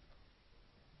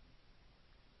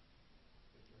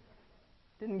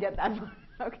 Didn't get that far.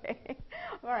 Okay.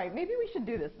 All right. Maybe we should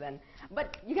do this then.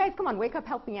 But you guys, come on, wake up,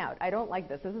 help me out. I don't like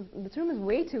this. This room is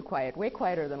way too quiet, way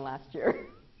quieter than last year.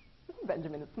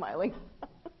 Benjamin is smiling.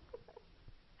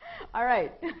 All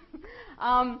right.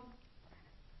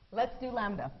 Let's do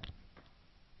lambda.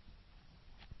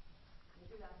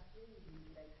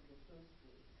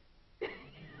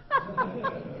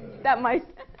 That might.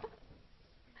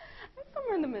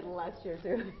 Somewhere in the middle last year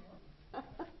too.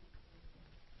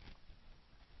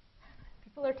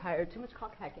 People are tired. Too much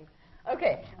cock hacking.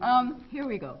 Okay. Here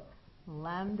we go.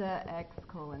 Lambda x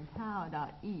colon tau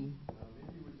dot e.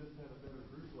 Maybe we just had a better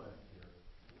group last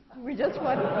year. We just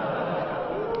what?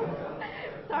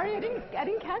 Sorry, I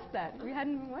didn't catch that. We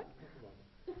hadn't what?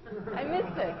 I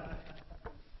missed it.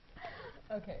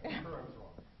 Okay.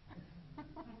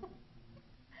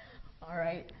 All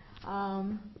right.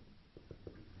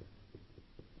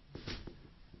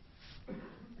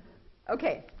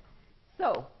 Okay.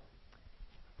 So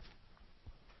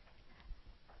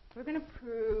we're going to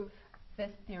prove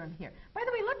this theorem here. By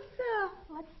the way,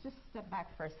 let's just step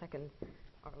back for a second,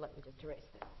 or let me just erase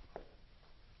this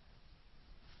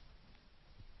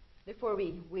before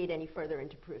we wade any further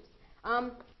into proofs.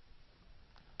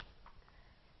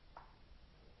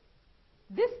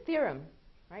 This theorem,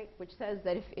 right, which says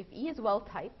that if E is well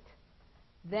typed,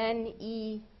 then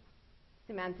E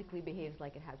semantically behaves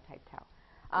like it has type tau.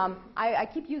 I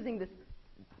keep using this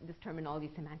terminology,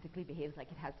 semantically behaves like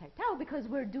it has type tau, because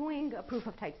we're doing a proof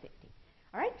of type safety.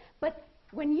 All right? But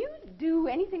when you do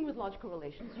anything with logical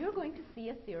relations, you're going to see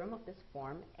a theorem of this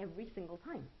form every single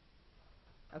time.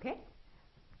 Okay?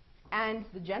 And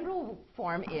the general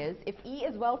form is, if E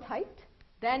is well typed,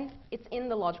 then it's in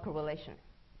the logical relation.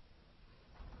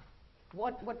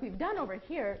 what we've done over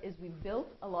here is we've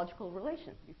built a logical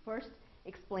relation. We first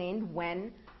explained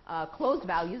when closed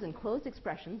values and closed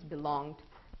expressions belonged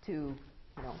to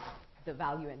the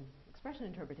value and expression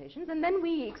interpretations, and then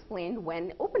we explained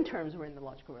when open terms were in the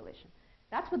logical relation.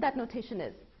 That's what that notation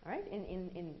is, all right,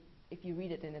 if you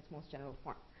read it in its most general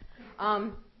form.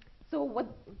 So what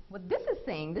this is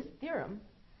saying, this theorem,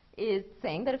 is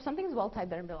saying that if something is well-typed,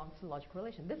 then it belongs to the logical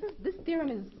relation. This theorem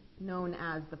is known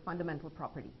as the fundamental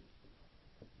property.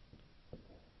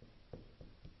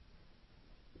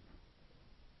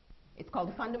 It's called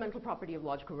the fundamental property of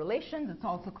logical relations. It's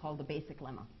also called the basic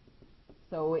lemma.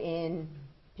 So in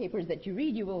papers that you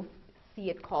read, you will see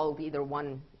it called either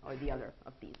one or the other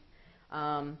of these.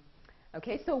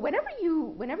 Okay, so whenever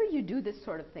you do this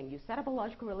sort of thing, you set up a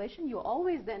logical relation, you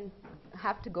always then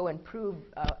have to go and prove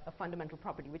a fundamental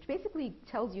property, which basically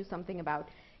tells you something about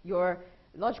your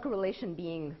logical relation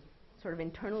being sort of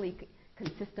internally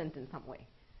consistent in some way.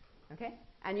 Okay?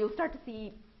 And you'll start to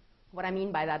see what I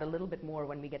mean by that a little bit more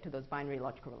when we get to those binary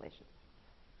logical relations.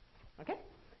 Okay?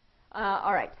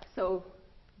 All right, so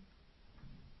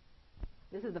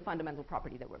this is the fundamental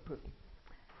property that we're proving.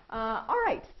 All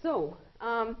right, so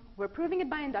we're proving it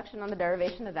by induction on the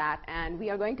derivation of that, and we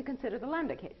are going to consider the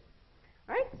lambda case.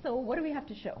 All right, so what do we have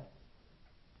to show?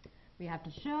 We have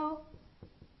to show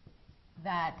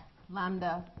that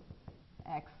lambda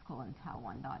x colon tau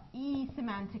 1 dot e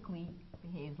semantically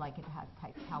behaves like it has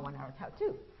type tau 1 arrow tau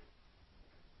 2.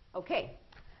 Okay,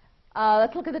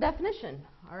 let's look at the definition.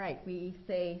 All right, we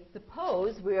say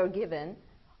suppose we are given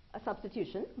a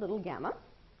substitution, little gamma,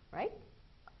 right?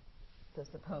 So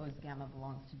suppose gamma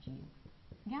belongs to G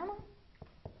gamma.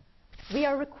 We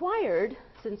are required,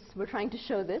 since we're trying to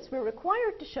show this, we're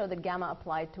required to show that gamma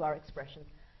applied to our expression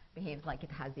behaves like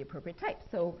it has the appropriate type.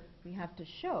 So we have to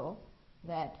show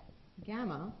that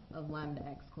gamma of lambda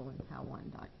x colon tau 1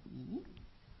 dot e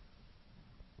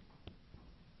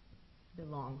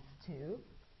belongs to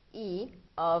e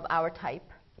of our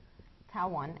type tau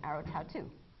 1 arrow tau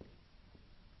 2.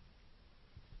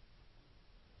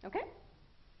 Okay?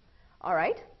 All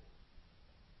right.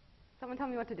 Someone tell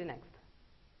me what to do next.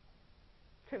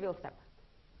 Trivial step.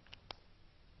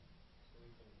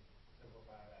 So we can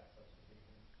simplify that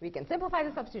substitution. We can simplify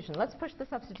the substitution. Let's push the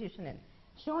substitution in.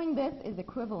 Showing this is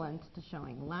equivalent to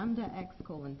showing lambda x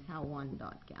colon tau 1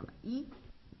 dot gamma e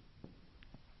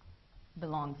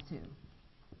belongs to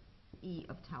e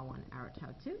of tau 1 arrow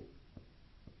tau 2.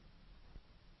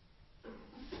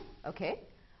 Okay.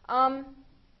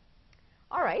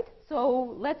 All right,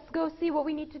 so let's go see what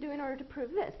we need to do in order to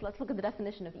prove this. Let's look at the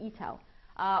definition of e tau.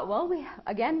 Well, we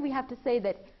have to say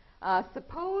that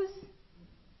suppose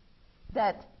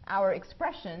that our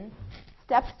expression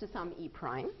steps to some e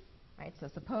prime, right? So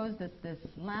suppose that this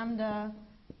lambda,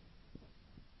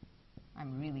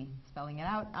 I'm really spelling it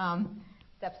out,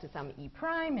 steps to some e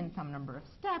prime in some number of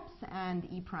steps, and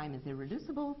e prime is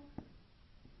irreducible.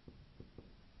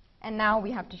 And now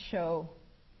we have to show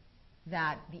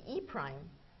that the e prime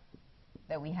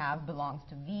that we have belongs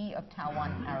to v of tau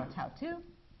 1 arrow tau 2.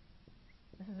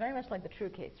 This is very much like the true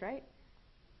case, right?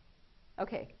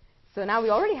 Okay, so now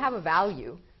we already have a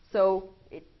value, so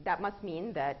that must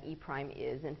mean that e prime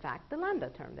is, in fact, the lambda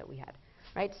term that we had,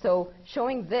 right? So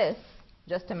showing this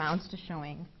just amounts to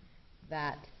showing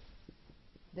that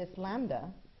this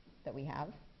lambda that we have,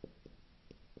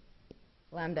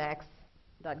 lambda x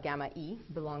dot gamma e,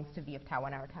 belongs to v of tau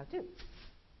 1 arrow tau 2.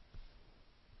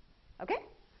 Okay?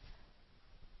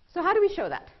 So how do we show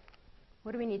that?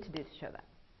 What do we need to do to show that?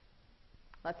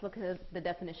 Let's look at the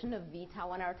definition of v tau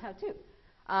 1 arrow tau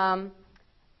 2.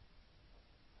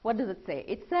 What does it say?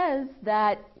 It says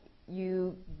that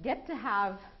you get to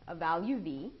have a value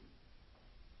v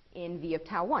in v of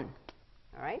tau 1.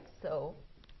 All right? So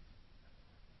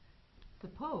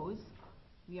suppose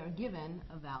we are given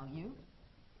a value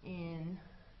in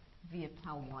v of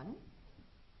tau 1.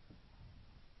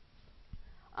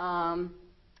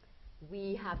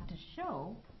 We have to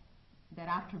show that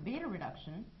after beta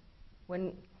reduction,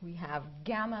 when we have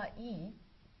gamma e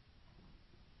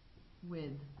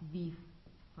with v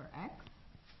for x,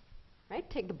 right?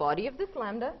 Take the body of this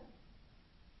lambda,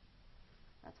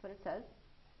 that's what it says,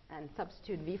 and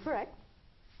substitute v for x.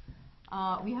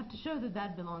 We have to show that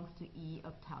that belongs to e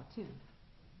of tau 2.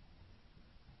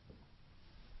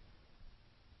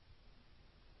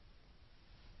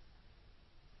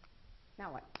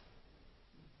 Now what?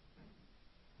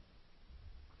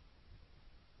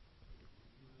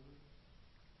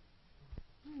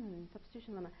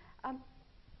 Substitution lemma.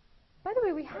 By the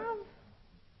way, we haven't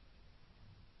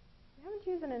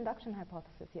used an induction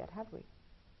hypothesis yet, have we?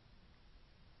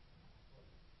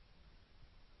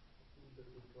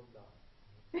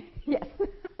 Yes,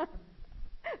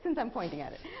 since I'm pointing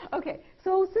at it. Okay,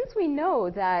 so since we know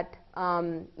that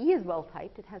E is well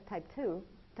typed, it has type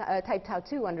tau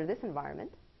 2 under this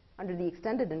environment, under the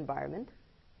extended environment,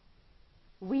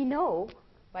 we know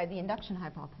by the induction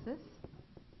hypothesis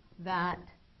that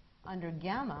under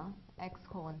gamma x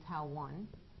colon tau 1,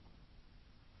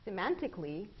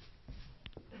 semantically,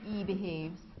 E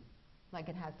behaves like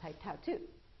it has type tau 2.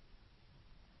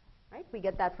 Right? We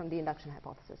get that from the induction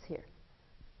hypothesis here.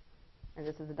 And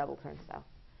this is the double turnstile.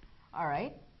 All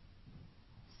right.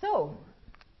 So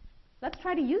let's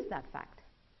try to use that fact.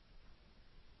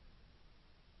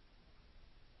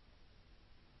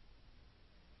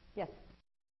 Yes?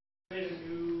 Made a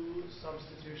new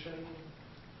substitution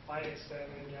by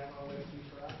extending gamma with E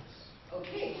for x.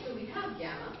 Okay, so we have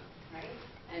gamma, right?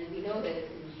 And we know that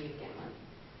it's in G of gamma.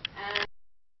 And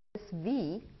This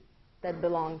V that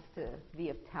belongs to V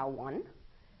of tau 1.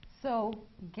 So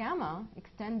gamma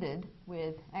extended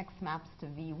with x maps to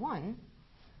V1,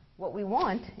 what we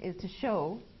want is to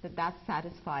show that that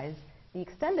satisfies the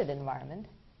extended environment,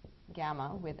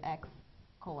 gamma with x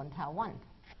colon tau 1.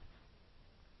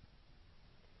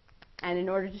 And in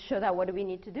order to show that, what do we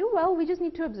need to do? Well, we just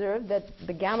need to observe that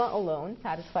the gamma alone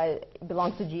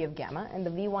belongs to G of gamma, and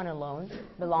the V1 alone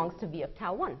belongs to V of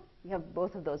tau 1. We have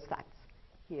both of those facts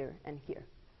here and here,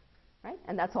 right?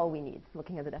 And that's all we need,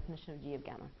 looking at the definition of G of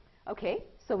gamma. Okay,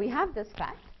 so we have this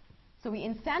fact. So we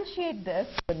instantiate this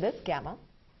with this gamma,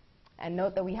 and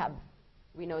note that we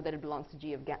know that it belongs to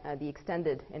G of the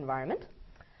extended environment.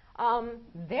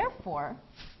 Therefore,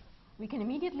 we can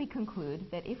immediately conclude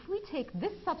that if we take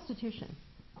this substitution,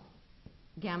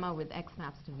 gamma with x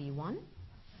maps to V1,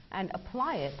 and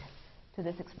apply it to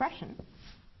this expression,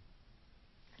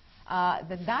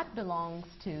 that belongs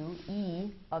to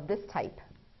E of this type,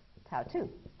 tau 2.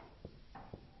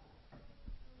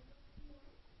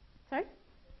 Sorry?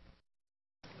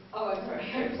 oh, I'm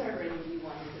sorry. I'm sorry, Brandon, you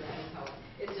wanted to that. How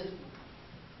it's just,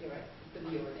 you're right. It's the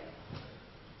V over there.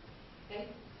 Okay.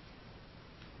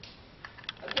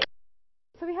 Okay.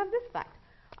 So we have this fact.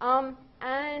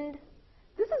 And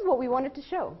this is what we wanted to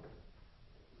show,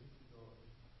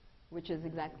 which is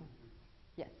exactly,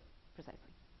 yes, precisely.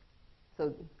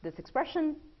 So this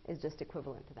expression is just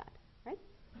equivalent to that, right?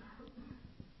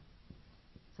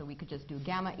 So we could just do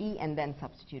gamma E and then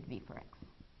substitute V for x.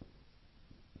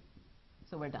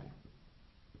 So we're done.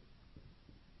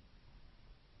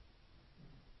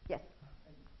 Yes?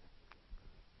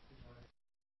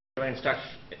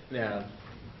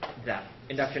 That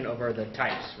induction over the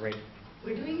types, right?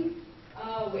 We're doing,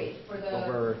 wait, for the...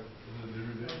 Over.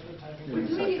 We're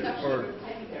doing induction Or- for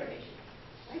typing derivation.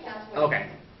 Right? That's what... Okay,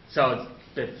 so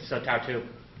tau 2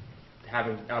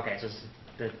 having, okay, so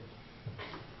the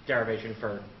derivation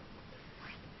for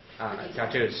tau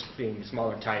 2 is being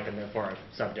smaller type and therefore a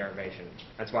subderivation.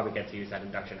 That's why we get to use that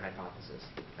induction hypothesis.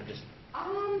 I'm just...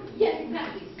 Yes,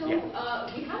 exactly. So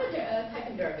Yeah. we have a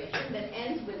typing derivation that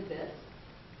ends with this,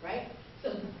 right?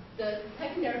 So the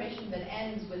typing derivation that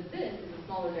ends with this is a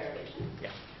smaller derivation. Yeah.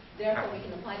 Therefore, we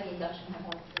can apply the induction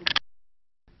hypothesis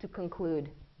To conclude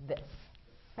this,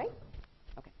 right?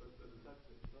 Okay. But the types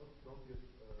themselves don't get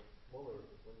smaller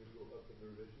when you go up in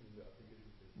derivation in the application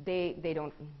phase. They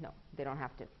don't, no, they don't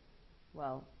have to.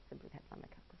 Well, simply type lambda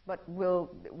calculus. But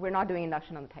we're not doing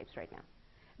induction on the types right now.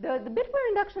 The bit where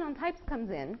induction on types comes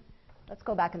in, let's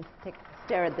go back and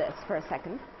stare at this for a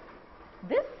second.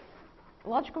 This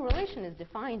logical relation is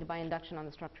defined by induction on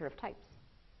the structure of types.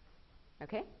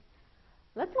 Okay?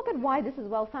 Let's look at why this is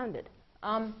well-founded.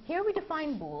 Here we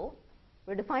define bool.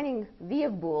 We're defining V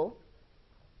of bool.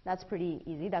 That's pretty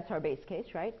easy. That's our base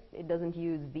case, right? It doesn't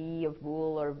use V of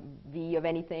bool or V of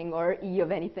anything or E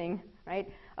of anything, right?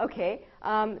 Okay.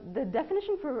 The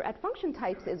definition at function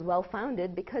types is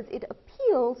well-founded because it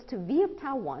appeals to V of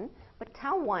tau 1, but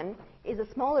tau 1 is a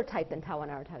smaller type than tau 1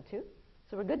 or tau 2,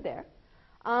 so we're good there.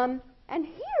 And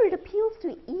here it appeals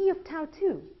to E of tau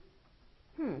 2.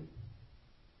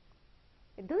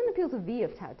 It doesn't appeal to V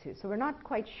of tau 2, so we're not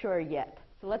quite sure yet.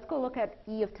 So let's go look at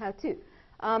E of tau 2.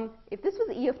 If this was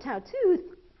E of tau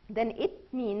 2, then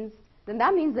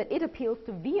that means that it appeals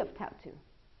to V of tau 2.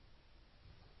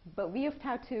 But V of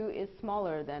tau 2 is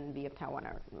smaller than V of tau 1,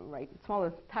 right? Tau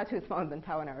 2 is smaller than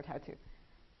tau 1 or tau 2.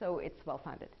 So it's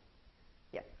well-founded.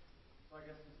 Yes? So I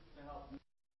guess just to help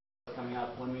coming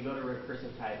up, when we go to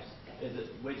recursive types, is it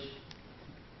which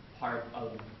part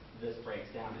of this breaks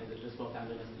down? Is it just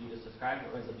well-founded as you just described,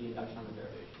 or is it the induction on the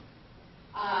derivation?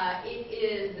 It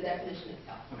is the definition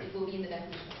itself. Okay. It will be in the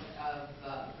definition of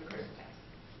recursive types.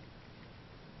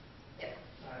 Yes.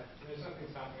 There's something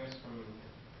stopping us from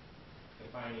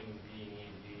defining V and E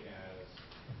and D as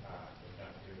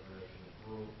inductive version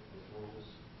rule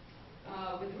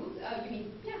With rules, you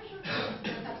mean, yeah, sure,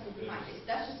 that's absolutely fine.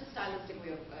 That's just a stylistic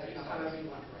way of, however you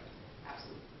want to write.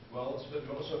 Absolutely. Well, it's a bit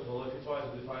philosophical. If you try to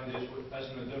define this as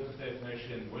an inductive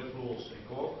definition with rules in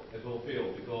core, it will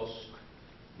fail because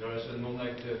there is a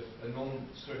non-negative, a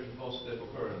non-certain positive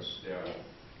occurrence there. Yes,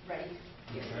 right.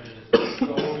 Yes.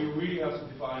 So you really have to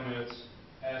define it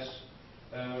as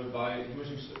by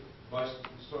using by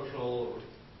structural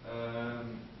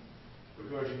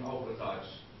recursion over the types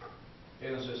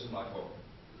in a system like core.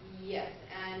 Yes,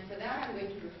 and for that I'm going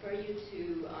to refer you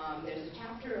to, there's a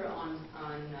chapter on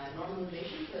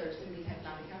normalization for simply typed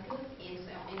lambda calculus in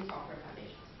software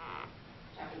foundations.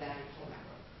 Chapter that I'm full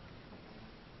macro.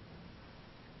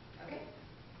 Okay?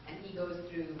 And he goes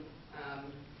through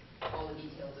all the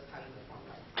details of how you would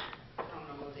formalize from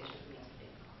normalization from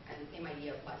yesterday. And the same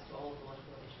idea applies to all of the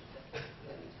logical relations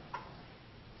that we talked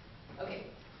about. Okay.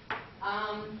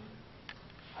 All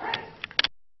right.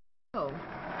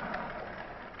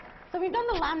 So we've done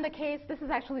the lambda case. This is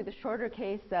actually the shorter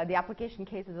case. The application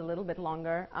case is a little bit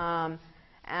longer.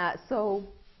 So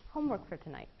homework for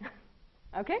tonight.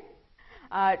 Okay?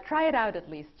 Try it out at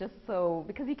least, just so,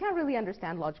 because you can't really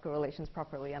understand logical relations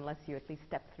properly unless you at least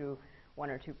step through one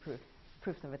or two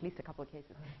proofs of at least a couple of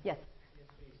cases. Yes?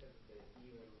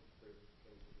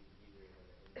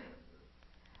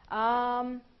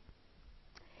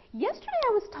 Yesterday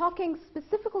I was talking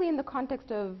specifically in the context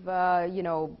of,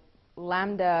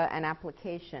 lambda and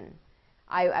application.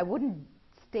 I wouldn't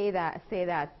say that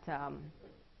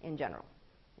in general.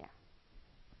 Yeah.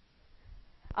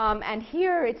 And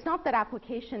here, it's not that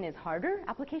application is harder.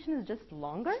 Application is just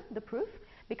longer, the proof,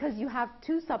 because you have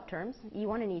two subterms,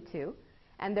 E1 and E2,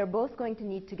 and they're both going to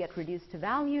need to get reduced to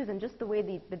values, and just the way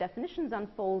the definitions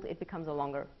unfold, it becomes a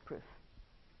longer proof.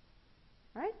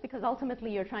 Right? Because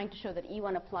ultimately, you're trying to show that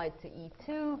E1 applied to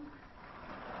E2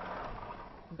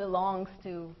 belongs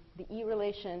to the E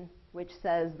relation, which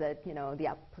says that, the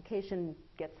application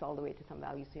gets all the way to some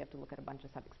value, so you have to look at a bunch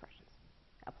of sub-expressions.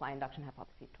 Apply induction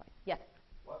hypotheses twice. Yes?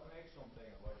 What makes something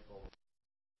a logical?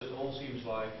 It all seems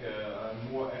like a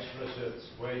more explicit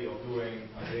way of doing,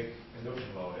 I think,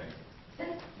 induction loading.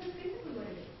 That's basically what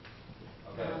it is.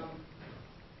 Okay.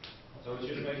 So it's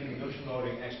just making induction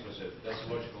loading explicit. That's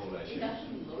a logical relation.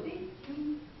 Induction loading?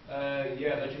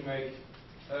 Yeah, that you make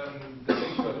the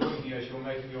things you're doing here is you're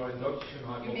making your induction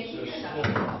You're making your hypothesis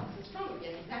induction hypothesis stronger.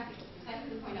 Yes, exactly. Precisely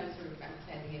the point I was sort of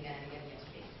emphasizing again and again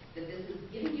yesterday. That this is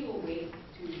giving you a way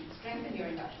to strengthen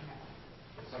your induction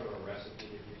hypothesis. It's sort of a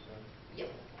recipe, if you said.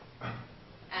 Yes.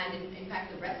 And in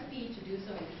fact, the recipe to do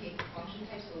so in the case of function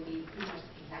types will be pretty much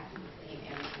exactly the same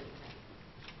every single time.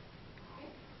 Okay?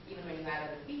 Even when you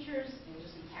add other features, you'll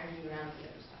just be carrying around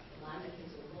the other stuff. The lambda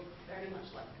case will look very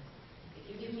much like this. If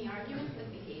you give me arguments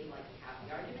that behave like you have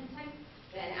the argument type,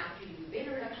 then after you do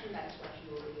beta reduction, that expression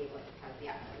will behave like it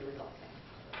has the result type.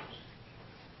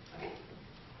 Okay?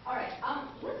 All right.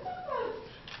 Let's talk about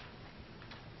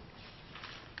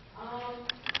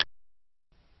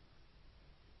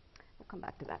we'll come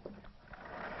back to that.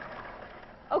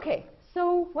 Okay,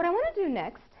 so what I want to do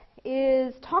next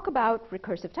is talk about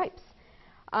recursive types.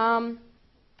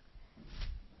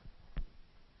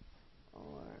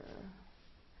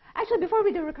 Actually, before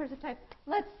we do recursive type,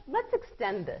 let's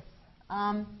extend this.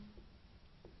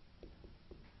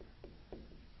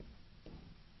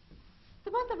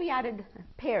 Suppose that we added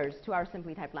pairs to our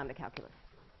simply typed lambda calculus.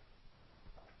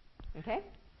 Okay?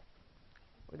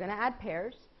 We're going to add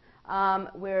pairs.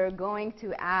 We're going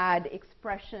to add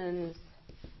expressions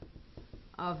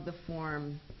of the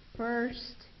form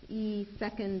first E,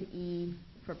 second E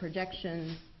for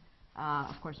projections.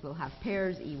 Of course, we'll have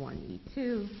pairs E1,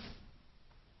 E2.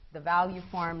 The value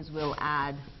forms will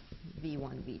add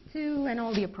V1, V2, and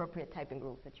all the appropriate typing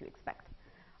rules that you expect.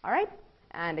 All right?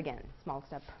 And again, small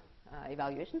step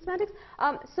evaluation semantics.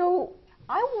 So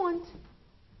I want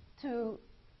to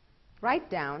write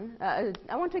down,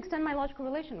 I want to extend my logical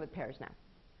relation with pairs now.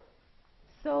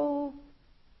 So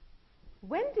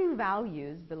when do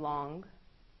values belong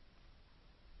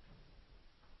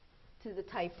to the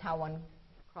type tau1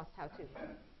 cross tau2?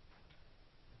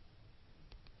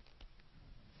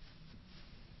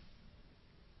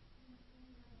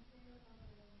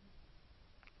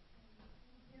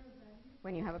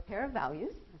 When you have a pair of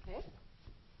values, okay?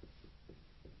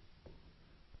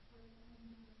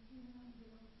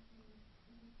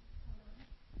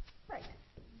 Right.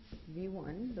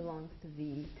 V1 belongs to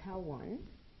V tau1,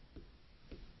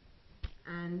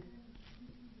 and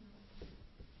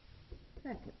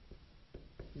second,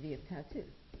 V of tau2.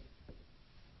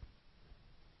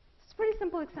 It's a pretty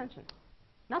simple extension.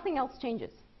 Nothing else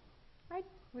changes, right?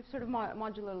 We've sort of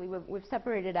modularly, we've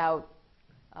separated out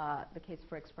the case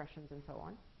for expressions and so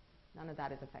on. None of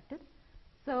that is affected.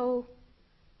 So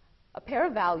a pair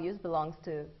of values belongs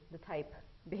to the type,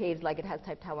 behaves like it has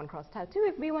type tau1 cross tau2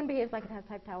 if v1 behaves like it has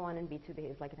type tau1 and v2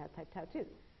 behaves like it has type tau2.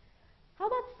 How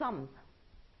about sums?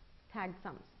 Tagged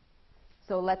sums.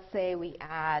 So let's say we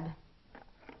add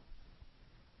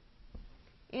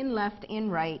in left,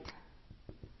 in right,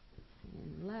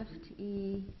 in left,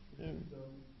 E, in.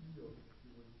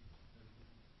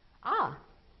 Ah,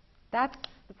 that's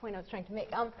the point I was trying to make.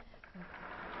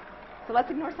 So let's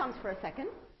ignore sums for a second.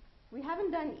 We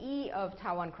haven't done E of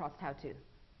tau1 cross tau2.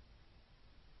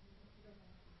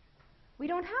 We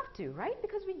don't have to, right?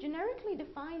 Because we generically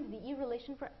defined the E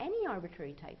relation for any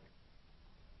arbitrary type.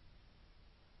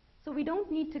 So we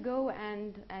don't need to go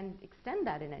and extend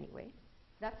that in any way.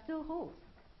 That still holds.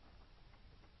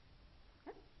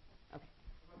 Yeah? Okay.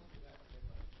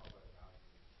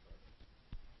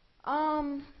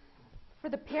 For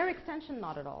the pair extension,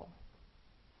 not at all.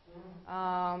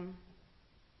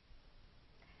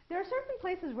 There are certain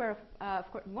places where,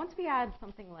 of course, once we add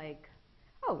something like,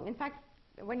 oh, in fact,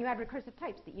 when you add recursive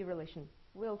types, the E relation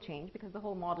will change because the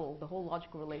whole model, the whole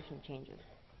logical relation changes.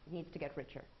 It needs to get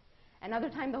richer. Another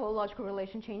time the whole logical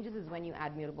relation changes is when you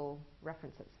add mutable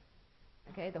references.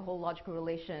 Okay, the whole logical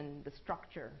relation, the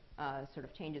structure sort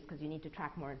of changes because you need to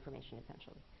track more information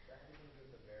essentially.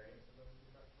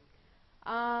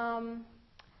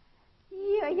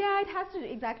 Yeah, it has to,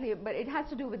 exactly, but it has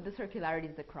to do with the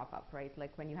circularities that crop up, right?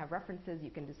 Like when you have references,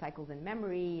 you can do cycles in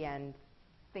memory, and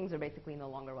things are basically no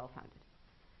longer well-founded.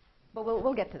 But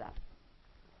we'll get to that.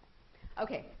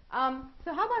 Okay,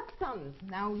 so how about sums?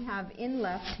 Now we have in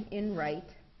left, in right,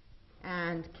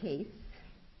 and case.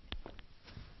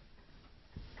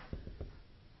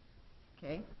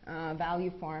 Okay,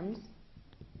 value forms.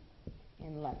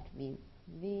 In left, V,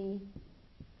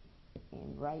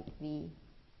 in right, V.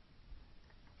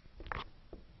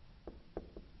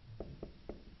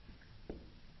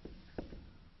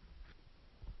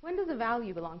 When does a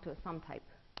value belong to a sum type?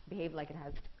 Behave like it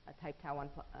has a type tau1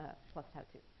 plus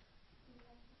tau2?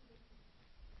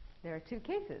 There are two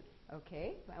cases.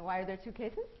 Okay. Why are there two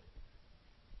cases?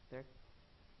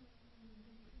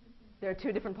 There are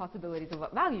two different possibilities of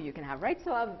what value you can have, right?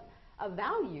 So a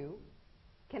value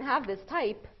can have this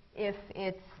type if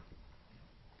it's,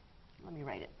 let me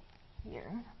write it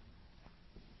here.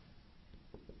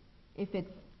 If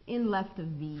it's in left of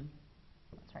V,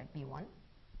 let's write V1,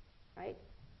 right?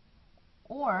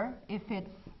 Or if it's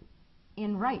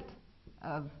in right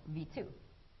of V2.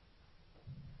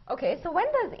 Okay, so when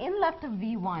does in left of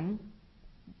V1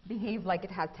 behave like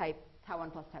it has type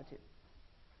tau1 plus tau2?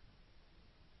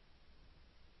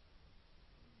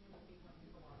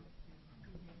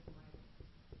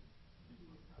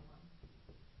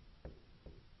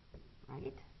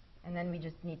 Right? And then we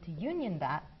just need to union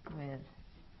that with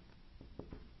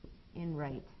in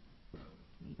right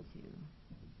V2.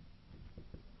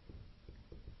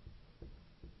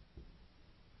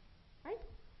 Right?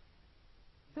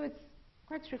 So it's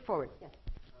quite straightforward. Yes?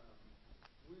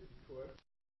 Would it be correct?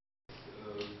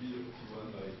 B of T1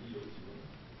 by E of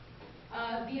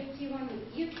T1? B of T1 with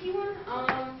E of T1?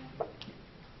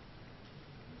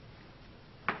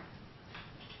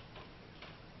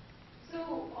 So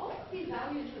all of these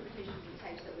value interpretations of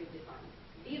types that we've defined,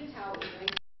 B of tau is going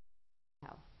to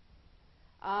tau.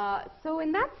 So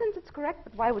in that sense, it's correct,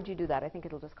 but why would you do that? I think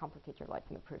it'll just complicate your life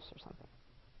in the proofs or something.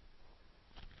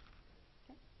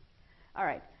 Okay. All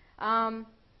right.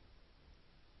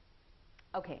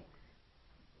 Okay.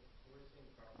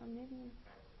 Maybe.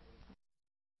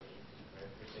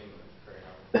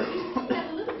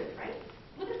 Yeah, a little bit, right?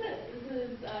 Look at this. This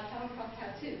is tau1 cross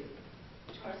tau2,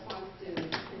 which corresponds to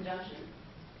conjunction.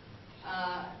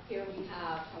 Here we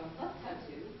have tau1 plus tau2,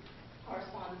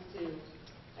 corresponds to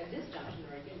a disjunction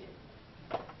or a union.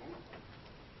 Okay?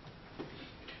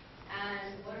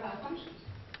 And what are our functions?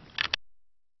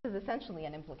 This is essentially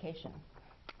an implication,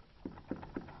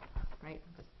 right?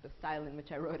 The style in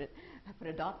which I wrote it, I put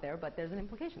a dot there, but there's an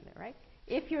implication there, right?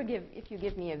 If you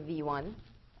give me a V1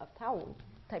 of tau1,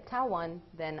 type tau1,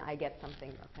 then I get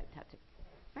something of type tau2,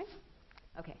 right?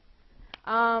 Okay.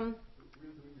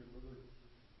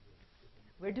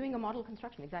 We're doing a model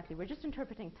construction, exactly. We're just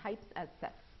interpreting types as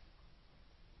sets.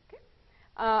 Okay.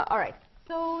 All right.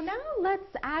 So now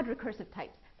let's add recursive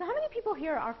types. So how many people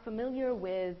here are familiar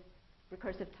with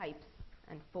recursive types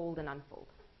and fold and unfold?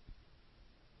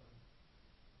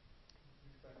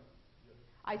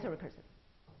 Isorecursive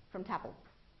from TAPL.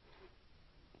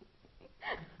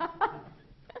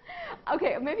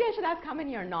 Okay, maybe I should ask how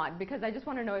many are not, because I just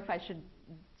want to know if I should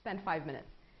spend 5 minutes.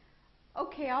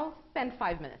 Okay, I'll spend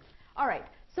 5 minutes. All right,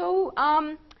 so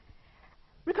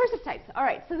Recursive types. All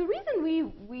right, so the reason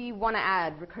we want to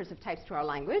add recursive types to our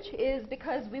language is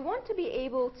because we want to be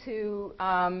able to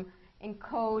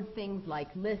encode things like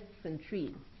lists and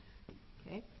trees.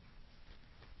 Okay?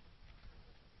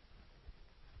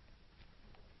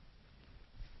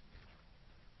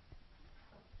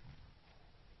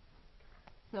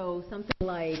 So something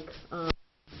like,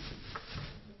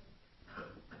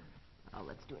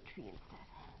 let's do a tree instead.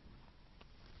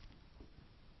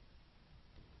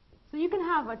 So you can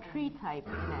have a tree type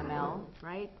in ML,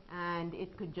 right? And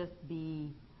it could just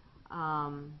be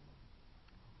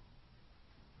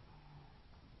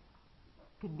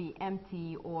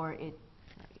empty, or it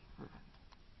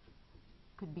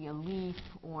could be a leaf,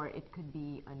 or it could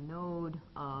be a node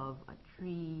of a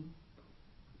tree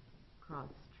cross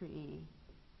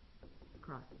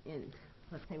int.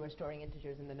 Let's say we're storing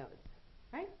integers in the nodes,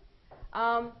 right?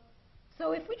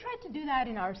 So if we tried to do that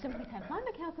in our simply typed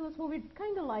lambda calculus, what we'd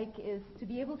kind of like is to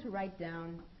be able to write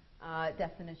down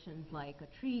definitions like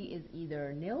a tree is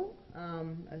either nil,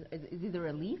 is either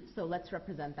a leaf. So let's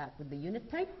represent that with the unit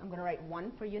type. I'm going to write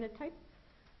 1 for unit type.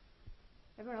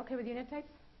 Everyone okay with unit types?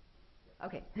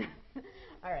 Okay.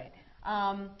 All right.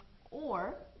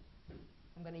 Or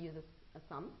I'm going to use a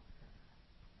sum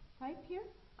type here.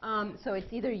 So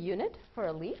it's either unit for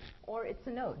a leaf or it's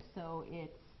a node. So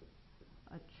it's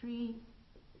a tree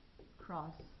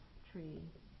cross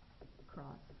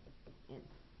int,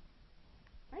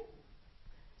 right?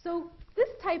 So this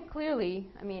type clearly,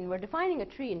 I mean, we're defining a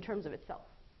tree in terms of itself,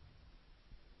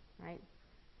 right?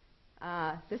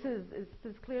 This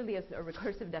is clearly a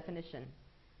recursive definition.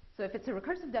 So if it's a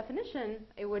recursive definition,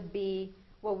 it would be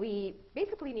what we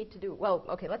basically need to do. Well,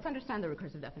 okay, let's understand the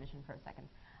recursive definition for a second.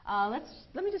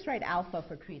 Let me just write alpha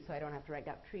for tree so I don't have to write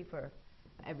out tree for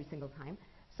every single time.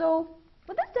 So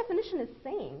what this definition is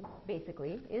saying,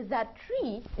 basically, is that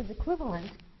tree is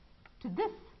equivalent to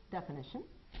this definition.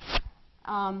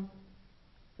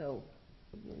 So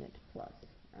unit plus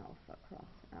alpha cross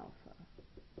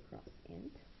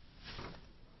int.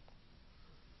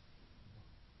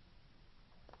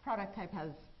 Product type has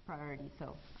priority,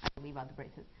 so I'll leave out the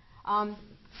braces. So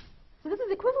this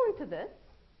is equivalent to this,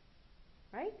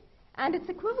 right? And it's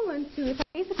equivalent to if I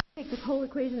basically take this whole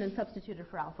equation and substitute it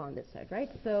for alpha on this side,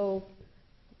 right? So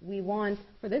we want,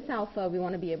 for this alpha, we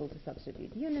want to be able to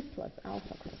substitute unit plus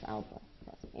alpha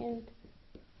cross int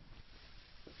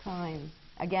times,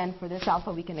 again, for this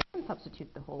alpha, we can again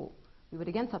substitute the whole, we would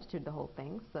again substitute the whole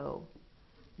thing. So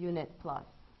unit plus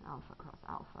alpha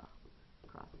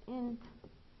cross int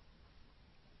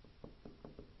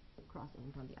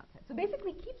on the outside. So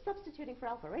basically keep substituting for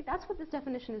alpha, right? That's what this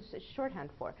definition is shorthand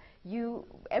for.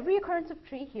 Every occurrence of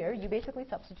tree here, you basically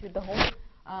substitute the whole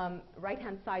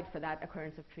right-hand side for that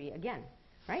occurrence of tree again,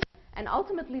 right? And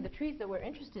ultimately, the trees that we're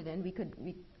interested in, we could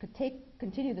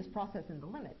continue this process in the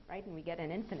limit, right? And we get an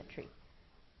infinite tree,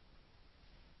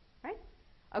 right?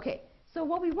 Okay, so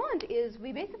what we want is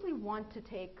we basically want to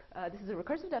take, this is a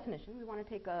recursive definition, we want to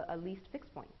take a least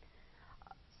fixed point.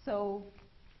 So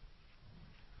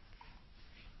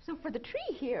for the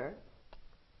tree here,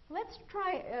 let's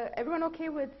try, everyone okay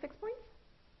with fixed points?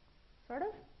 Sort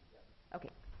of? Okay.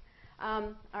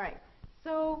 All right.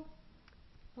 So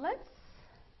let's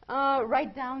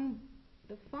write down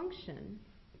the function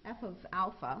f of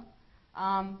alpha,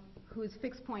 whose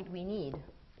fixed point we need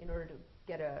in order to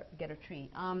get a tree.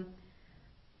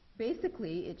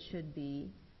 Basically, it should be,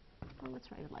 well,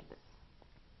 let's write it like this.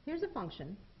 Here's a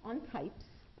function on types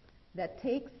that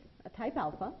takes a type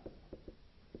alpha.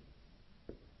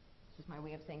 It's just my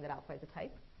way of saying that alpha is a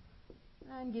type,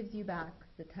 and gives you back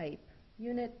the type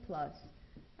unit plus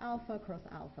alpha cross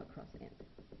int.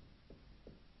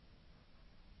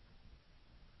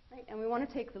 Right? And we want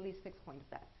to take the least fixed point of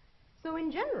that. So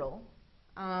in general,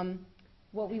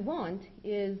 what we want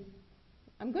is,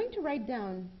 I'm going to write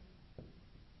down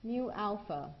mu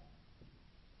alpha,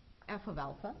 f of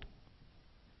alpha,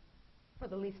 for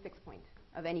the least fixed point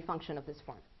of any function of this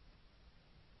form.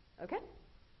 Okay?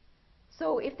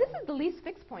 So if this is the least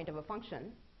fixed point of a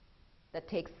function that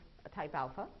takes a type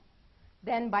alpha,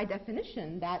 then by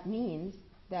definition, that means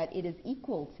that it is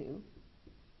equal to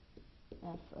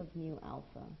f of mu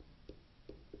alpha,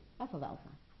 f of alpha.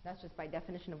 That's just by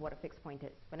definition of what a fixed point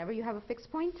is. Whenever you have a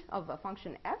fixed point of a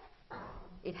function f,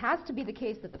 it has to be the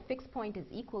case that the fixed point is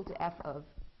equal to f of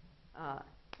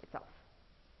itself.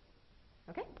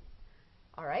 Okay?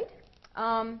 All right.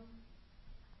 Now,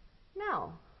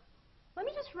 let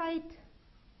me just write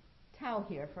tau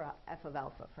here for f of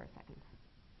alpha for a second.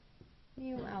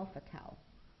 Mu alpha tau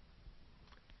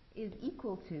is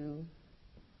equal to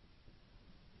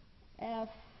f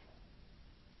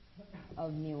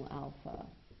of mu alpha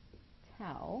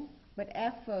tau, but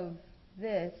f of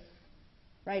this,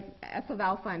 right, f of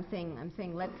alpha, I'm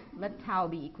saying let tau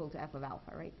be equal to f of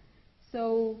alpha, right?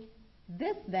 So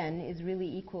this then is really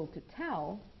equal to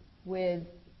tau with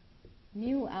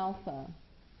mu alpha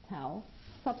tau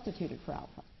substituted for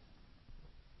alpha.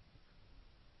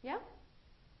 Yeah?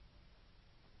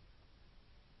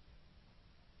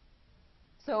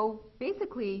 So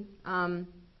basically,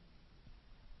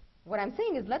 what I'm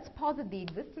saying is let's posit the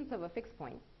existence of a fixed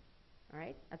point, all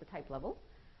right, at the type level,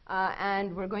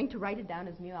 and we're going to write it down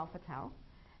as mu alpha tau.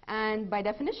 And by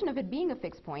definition of it being a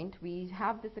fixed point, we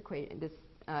have this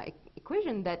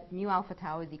equation that mu alpha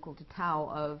tau is equal to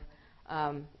tau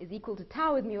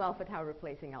with mu alpha tau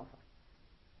replacing alpha.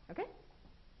 Okay?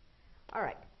 All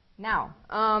right. Now,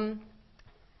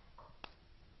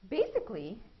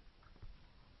 basically,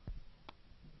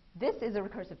 this is a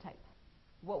recursive type.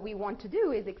 What we want to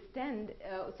do is extend,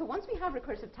 so once we have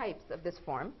recursive types of this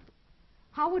form,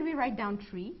 how would we write down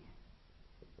tree?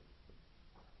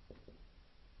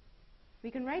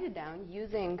 We can write it down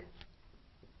using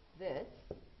this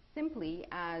simply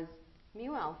as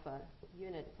mu alpha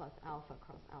unit plus alpha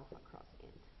cross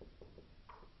int.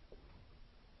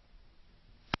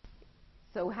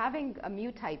 So having a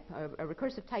mu type, a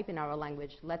recursive type in our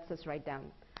language lets us write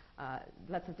down,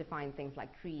 lets us define things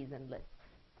like trees and lists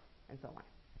and so on.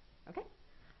 Okay?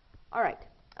 All right.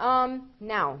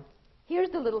 Now, here's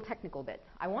the little technical bit.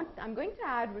 I'm going to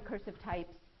add recursive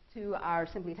types to our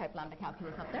simply typed lambda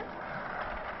calculus up there.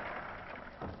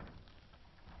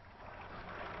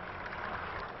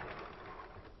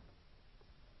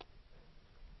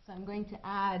 So I'm going to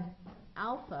add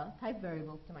alpha type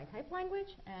variables to my type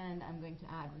language, and I'm going to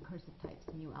add recursive types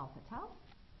mu alpha tau.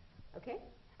 Okay?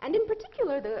 And in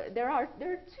particular, there are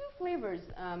two flavors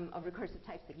of recursive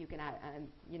types that you can add,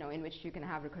 in which you can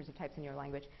have recursive types in your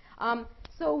language.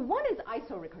 So one is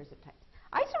iso-recursive types.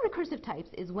 Iso-recursive types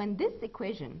is when this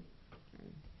equation,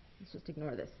 let's just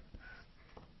ignore this.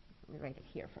 Let me write it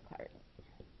here for clarity.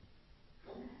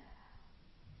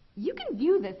 You can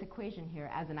view this equation here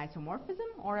as an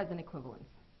isomorphism or as an equivalence.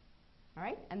 All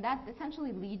right? And that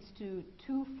essentially leads to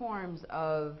two forms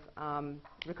of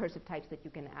recursive types that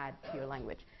you can add to your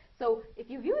language. So if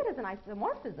you view it as an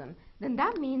isomorphism, then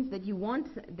that means that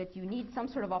you need some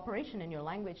sort of operation in your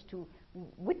language to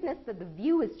witness that the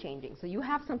view is changing. So you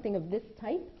have something of this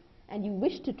type, and you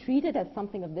wish to treat it as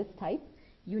something of this type.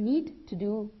 You need to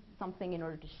do something in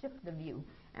order to shift the view.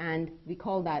 And we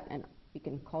call that we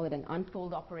can call it an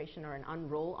unfold operation or an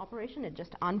unroll operation. It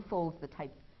just unfolds the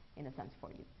type in a sense for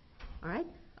you. All right?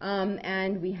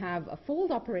 And we have a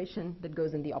fold operation that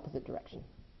goes in the opposite direction.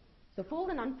 So fold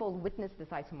and unfold witness this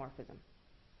isomorphism.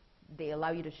 They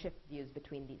allow you to shift views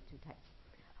between these two types.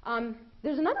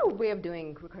 There's another way of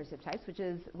doing recursive types, which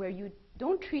is where you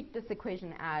don't treat this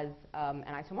equation as an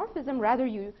isomorphism. Rather,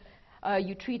 you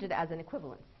treat it as an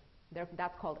equivalence.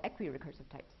 That's called equi-recursive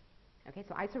types. Okay,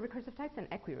 so iso-recursive types and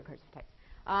equi-recursive types.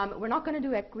 We're not going to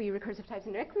do equi-recursive types.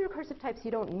 In equi-recursive types,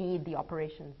 you don't need the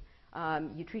operations.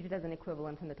 You treat it as an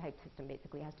equivalence, and the type system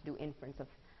basically has to do inference of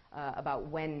about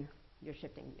when you're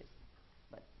shifting views.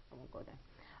 But I won't go there.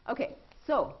 Okay,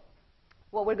 so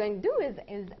what we're going to do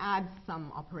is add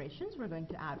some operations. We're going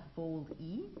to add fold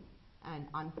E and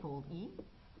unfold E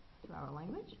to our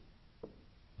language.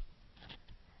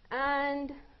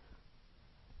 And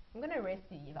I'm going to erase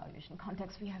the evaluation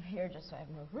context we have here just so I have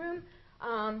more room.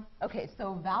 Okay,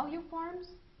 so value forms.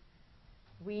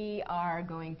 We are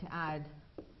going to add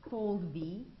fold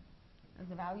V as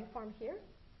a value form here.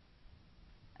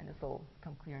 And this will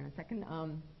become clear in a second.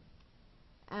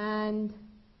 And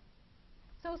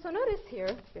so notice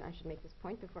here, I should make this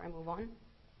point before I move on.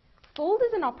 Fold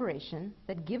is an operation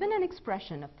that, given an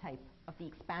expression of the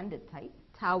expanded type,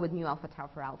 tau with mu alpha tau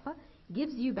for alpha,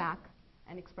 gives you back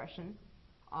an expression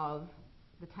of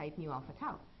the type mu alpha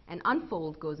tau. And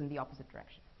unfold goes in the opposite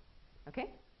direction. Okay?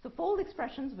 So fold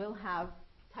expressions will have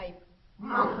type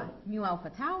mu alpha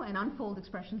tau, and unfold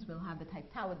expressions will have the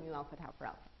type tau with mu alpha tau for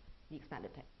alpha, the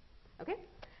expanded type. Okay?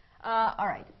 All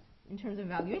right. In terms of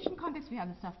evaluation context, we have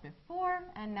the stuff before,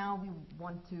 and now we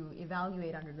want to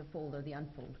evaluate under the fold or the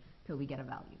unfold till we get a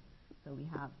value. So we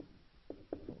have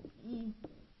fold E,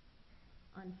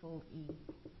 unfold E.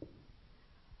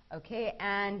 Okay,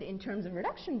 and in terms of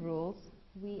reduction rules,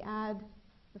 we add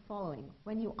the following.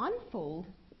 When you unfold,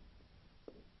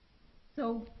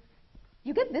 so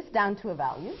you get this down to a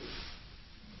value,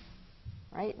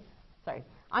 right? Sorry.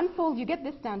 Unfold, you get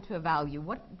this down to a value.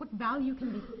 What value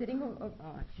can be sitting over?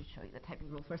 Oh, I should show you the typing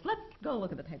rule first. Let's go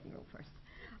look at the typing rule first.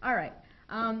 All right.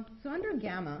 So under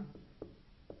gamma,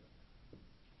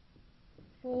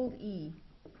 fold E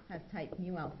has type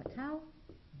mu alpha tau.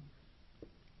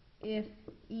 if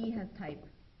E has type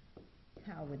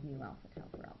tau with mu alpha tau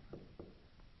for alpha.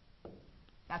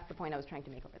 That's the point I was trying to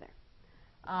make over there.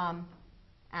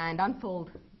 And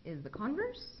unfold is the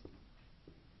converse.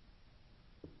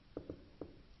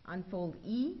 Unfold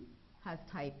E has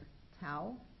type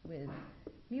tau with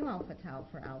mu alpha tau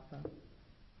for alpha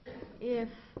if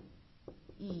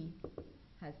E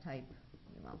has type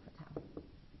mu alpha tau.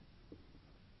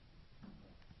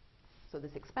 So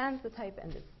this expands the type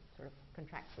and this sort of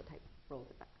contracts the type, rolls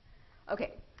it back.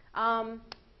 Okay.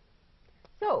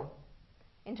 So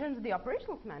in terms of the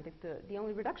operational semantics, the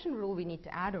only reduction rule we need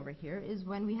to add over here is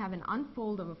when we have an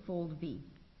unfold of a fold V.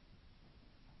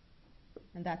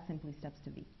 And that simply steps to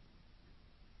V.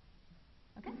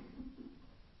 Okay?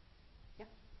 Yeah?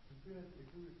 If you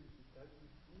reduce the type,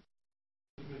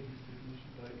 you make this definition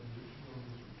by induction or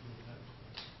description of types?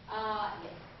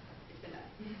 Yes, it's been done.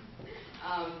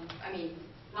 I mean,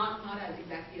 not as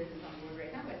exactly as it's on the board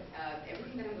right now, but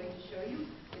everything that I'm going to show you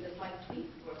with a slight tweak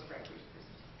works for every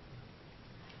person.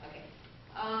 Okay.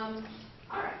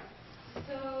 All right.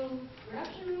 So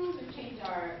reduction rules,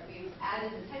 we've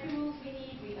added the typing rules we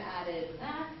need, we've added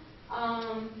that.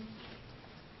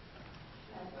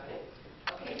 That's about it.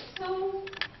 Okay, so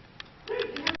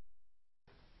great.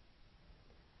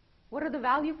 What are the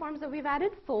value forms that we've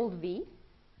added? Fold V.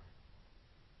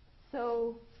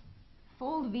 So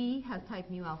fold V has type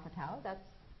mu alpha tau. That's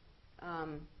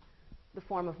the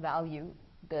form of value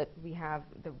that we have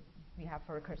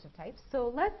for recursive types.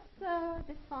 So let's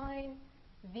define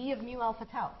V of mu alpha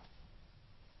tau.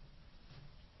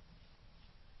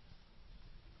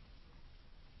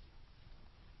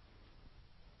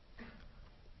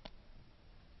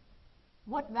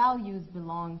 What values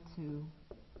belong to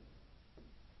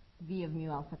V of mu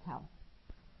alpha tau?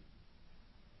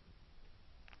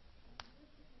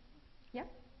 Yeah?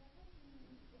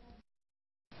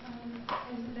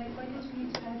 Like, why don't we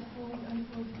need to add fold,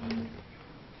 unfold, V?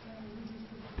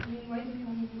 I mean, why do we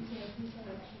only need to have this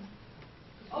selection?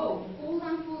 Oh, fold,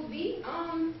 unfold, V?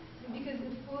 Because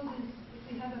the fold is,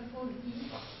 if we have a fold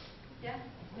E, Yeah.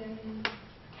 then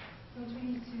don't we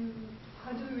need to,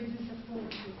 how do we reduce the fold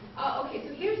E? Okay,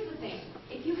 so here's the thing.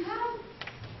 If you have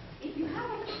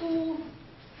a fold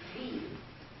V,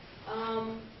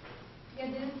 Yeah,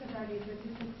 then it's a value, but if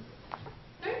it's,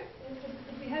 sorry?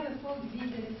 if we have a fold V,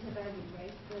 then it's a value,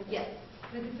 right? So, Yes.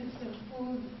 but if it's a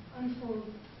fold, unfold,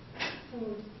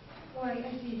 fold, oh, I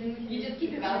see. Then we can You just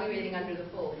keep evaluating under the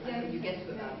fold until you get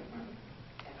to a value. Yeah.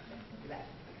 Yeah,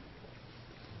 exactly.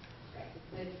 Right.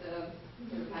 It's sort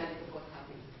of magic of what's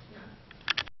happening.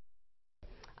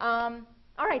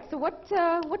 All right. So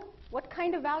what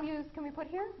kind of values can we put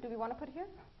here? Do we want to put here?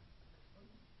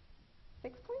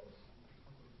 Fixed points?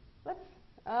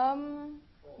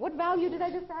 What value did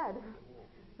I just add?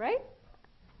 Right?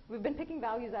 We've been picking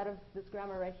values out of this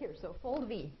grammar right here. So fold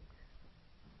V.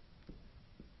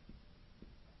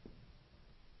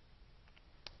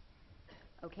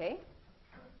 Okay.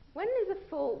 When does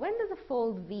a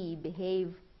fold V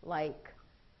behave like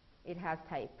it has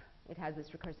type? It has this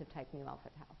recursive type mu alpha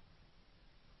tau.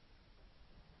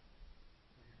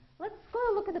 Let's go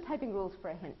look at the typing rules for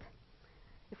a hint.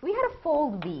 If we had a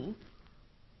fold V,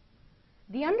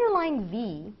 the underlying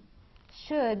V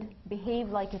should behave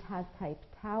like it has type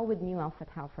tau with mu alpha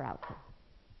tau for alpha.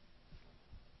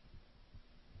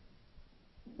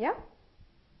 Yeah?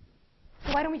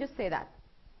 So why don't we just say that?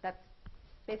 That's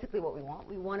basically what we want.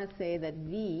 We want to say that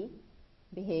V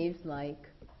behaves like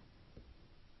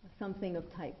something of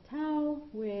type tau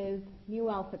with mu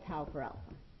alpha tau for alpha.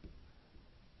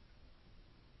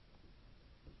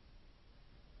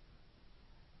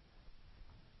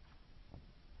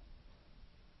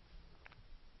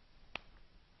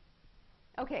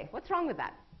 Okay, what's wrong with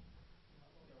that?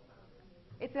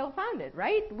 It's ill-founded,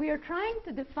 right? We are trying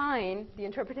to define the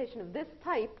interpretation of this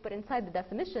type, but inside the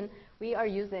definition, we are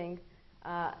using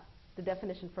the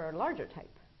definition for a larger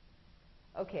type.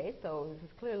 Okay, so this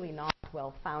is clearly not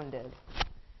well-founded.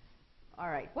 All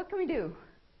right, what can we do?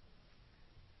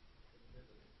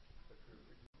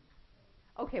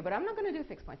 Okay, but I'm not going to do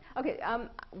fixed points. Okay,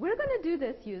 we're going to do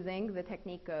this using the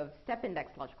technique of step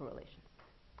index logical relations.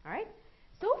 All right?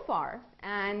 So far,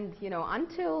 and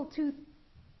until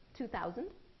 2000,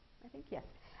 I think, yes.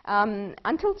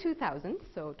 Until 2000,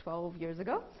 so 12 years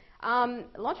ago,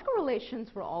 logical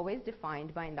relations were always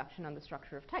defined by induction on the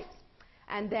structure of types.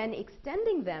 And then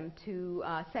extending them to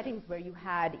settings where you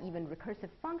had even recursive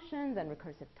functions and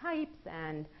recursive types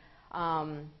and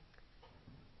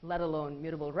let alone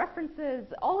mutable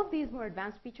references, all of these more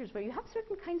advanced features where you have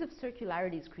certain kinds of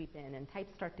circularities creep in and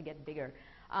types start to get bigger.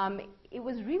 It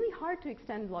was really hard to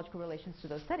extend logical relations to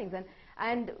those settings.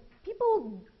 And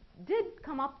people did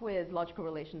come up with logical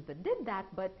relations that did that,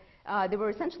 but they were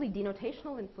essentially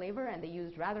denotational in flavor, and they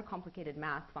used rather complicated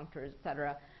math, functors,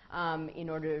 etc., in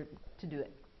order to do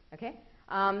it. Okay?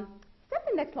 Step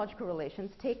index logical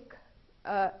relations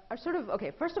are sort of,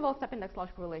 okay, first of all, step index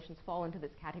logical relations fall into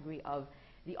this category of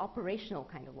the operational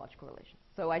kind of logical relations.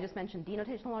 So I just mentioned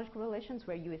denotational logical relations,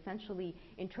 where you essentially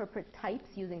interpret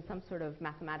types using some sort of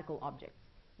mathematical objects.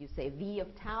 You say V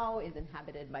of tau is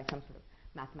inhabited by some sort of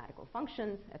mathematical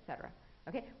functions, etc.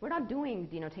 Okay? We're not doing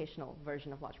denotational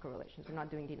version of logical relations. We're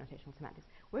not doing denotational semantics.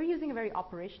 We're using a very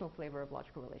operational flavor of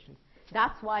logical relations.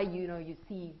 That's why you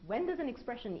see, when does an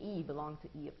expression E belong to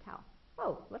E of tau?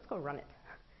 Oh, let's go run it.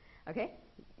 Okay?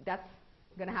 That's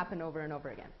going to happen over and over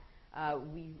again.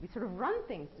 We sort of run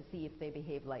things to see if they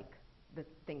behave like the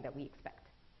thing that we expect.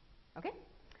 Okay?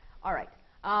 All right.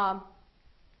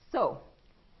 So,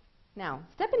 now,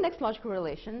 step index logical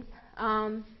relations.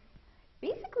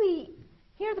 Basically,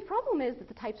 here the problem is that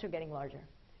the types are getting larger.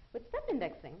 With step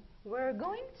indexing, we're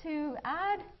going to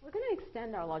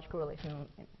extend our logical relation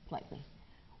slightly.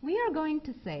 We are going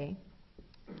to say,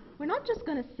 we're not just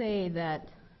going to say that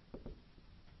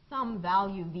some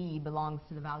value V belongs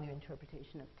to the value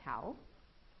interpretation of tau.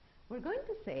 We're going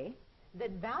to say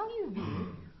that value V,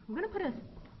 I'm going to put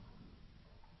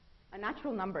a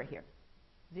natural number here,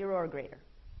 0 or greater.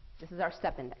 This is our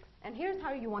step index. And here's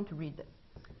how you want to read this.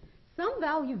 Some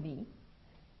value V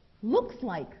looks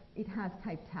like it has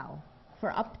type tau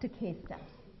for up to k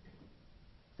steps.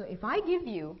 So if I give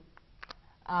you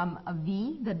a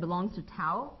V that belongs to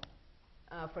tau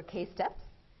for k steps,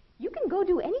 you can go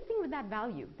do anything with that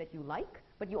value that you like,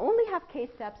 but you only have k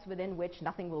steps within which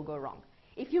nothing will go wrong.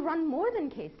 If you run more than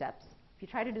k steps, if you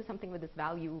try to do something with this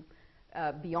value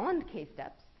beyond k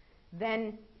steps,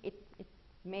 then it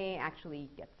may actually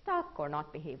get stuck or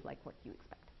not behave like what you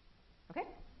expect. Okay?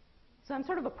 So I'm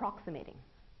sort of approximating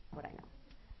what I know.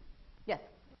 Yes?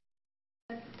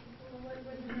 What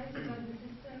is nice about the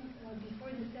system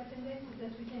before the step index is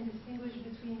that we can distinguish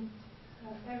between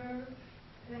error,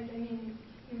 like a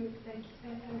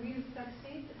real stuck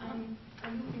state and a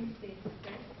looping state.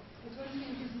 Okay? But once we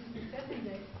introduce the step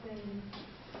index, then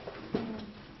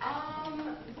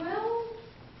well,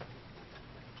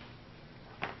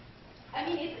 I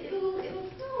mean, it'll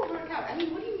still work out. I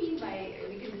mean, what do you mean by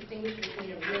we can distinguish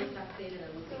between a real stuck state and a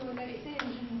looping so let's state?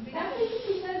 say That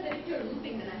basically says that if you're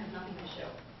looping, then I have nothing to show.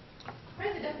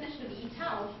 Right? The definition of E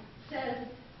tau says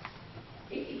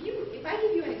if I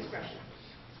give you an expression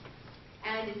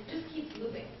and it just keeps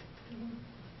looping,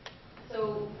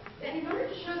 so then in order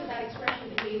to show that that expression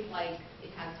behaves like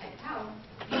it has type tau,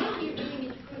 you don't really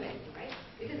need to prove anything, right?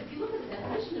 Because if you look at the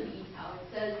definition of E tau, it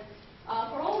says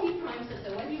for all E primes,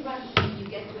 so when you run E, you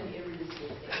get to an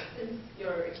irreducible state. Since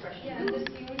your expression yeah, loops,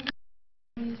 that's the only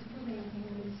you need to prove anything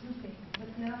when it's looping. But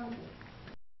now,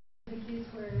 the case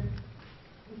where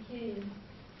the k is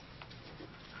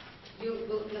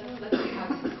let's see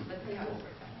how this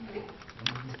works out. Okay?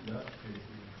 Large case.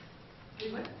 We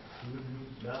what? We would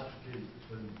use large case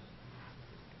values.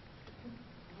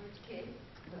 Large case.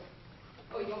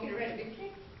 Oh, you want me to write a big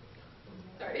case?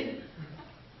 Sorry.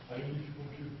 I mean, if you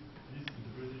compute this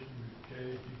interpretation with k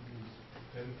equals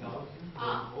 10,000, then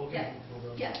all Yes, the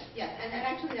program. yes. And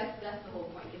actually, that's the whole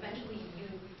point. Eventually,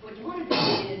 what you want to do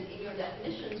is, in your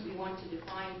definitions, we want to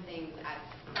define things at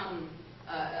some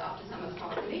up to some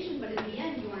approximation, but in the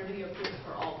end, you want to do your proofs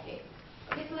for all k.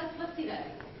 Okay, so let's see that.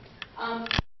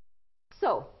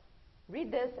 So,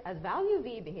 read this as value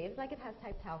V behaves like it has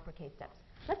type tau for k steps.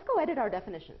 Let's go edit our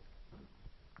definitions.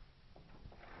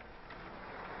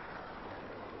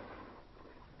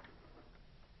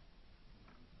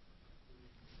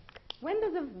 When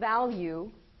does a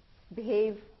value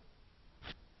behave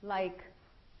like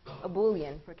a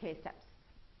Boolean for k steps?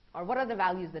 Or what are the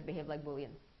values that behave like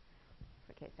Booleans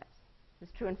for k steps?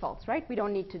 It's true and false, right? We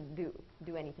don't need to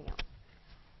do anything else.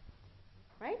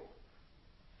 Right?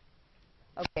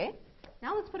 Okay.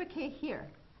 Now let's put a k here.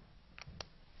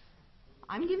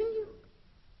 I'm giving you,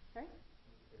 right?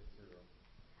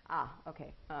 Ah,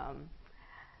 okay.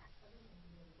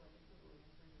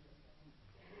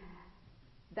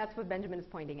 That's what Benjamin is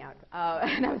pointing out.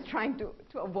 And I was trying to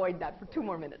avoid that for 2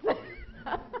 more minutes.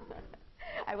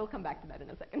 I will come back to that in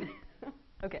a second.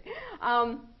 Okay.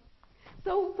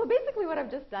 So basically what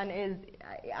I've just done is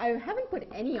I haven't put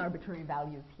any arbitrary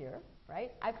values here,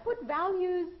 right? I've put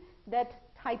values that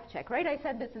type check, right? I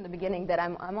said this in the beginning that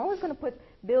I'm always going to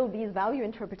build these value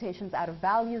interpretations out of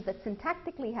values that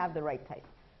syntactically have the right type.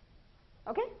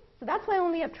 Okay? So that's why I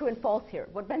only have true and false here.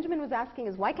 What Benjamin was asking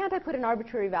is why can't I put an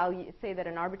arbitrary value, say that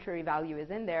an arbitrary value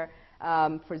is in there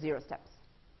for 0 steps?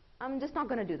 I'm just not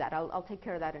going to do that. I'll take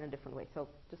care of that in a different way. So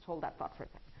just hold that thought for a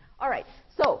second. All right.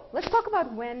 So let's talk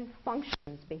about when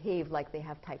functions behave like they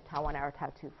have type tau 1 arrow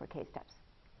tau 2 for k steps.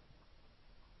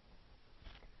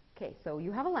 Okay. So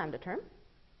you have a lambda term.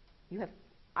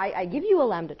 I give you a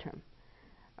lambda term.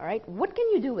 All right. What can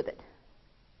you do with it?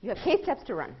 You have k steps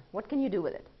to run. What can you do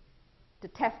with it? To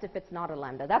test if it's not a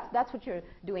lambda. That's what you're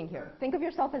doing here. Think of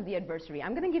yourself as the adversary.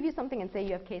 I'm going to give you something and say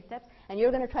you have k steps, and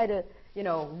you're going to try to,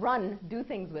 do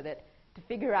things with it to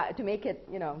figure out, to make it,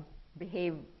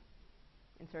 behave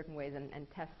in certain ways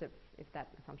and test if that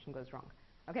assumption goes wrong.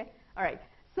 Okay? All right.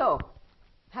 So,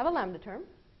 have a lambda term.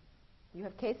 You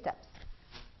have k steps.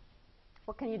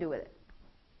 What can you do with it?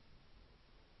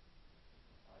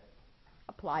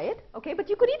 Apply it. Okay, but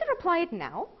you could either apply it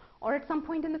now or at some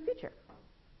point in the future,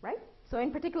 right? So in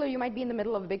particular, you might be in the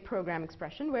middle of a big program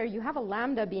expression where you have a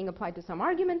lambda being applied to some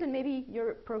argument, and maybe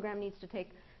your program needs to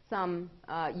take some,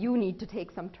 you need to take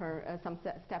some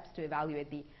steps to evaluate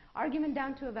the argument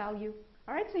down to a value.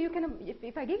 All right, so you can,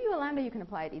 if I give you a lambda, you can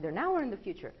apply it either now or in the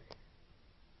future.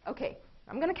 Okay,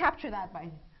 I'm going to capture that by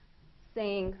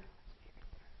saying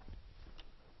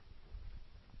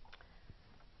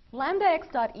lambda x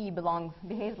dot e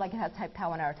behaves like it has type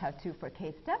tau 1 arrow tau 2 for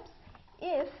k steps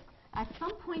if at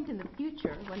some point in the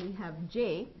future, when we have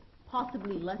j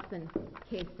possibly less than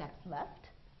k steps left,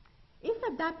 if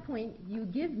at that point you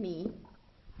give me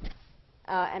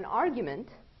an argument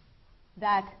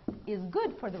that is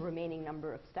good for the remaining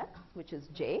number of steps, which is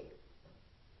j,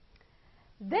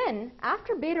 then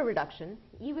after beta reduction,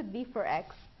 e with v for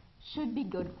x should be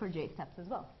good for j steps as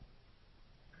well.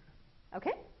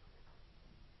 Okay?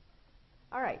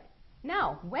 All right.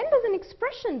 Now, when does an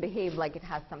expression behave like it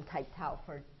has some type tau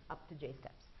for up to j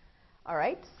steps? All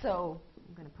right, so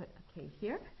I'm going to put a k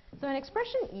here. So an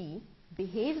expression E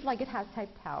behaves like it has type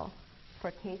tau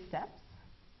for k steps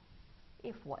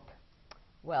if what?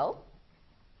 Well,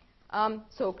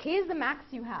 so k is the max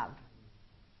you have.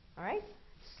 All right?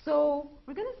 So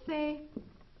we're going to say,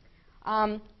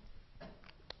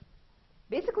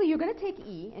 basically you're going to take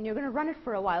E and you're going to run it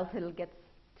for a while till it gets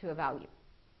to a value.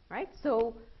 Right?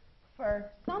 So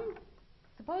for some,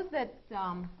 suppose that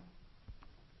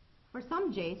for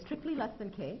some j strictly less than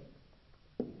k,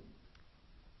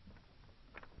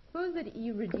 suppose that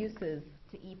E reduces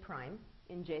to E prime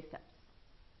in j steps.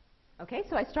 Okay,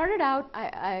 so I started out,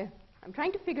 I'm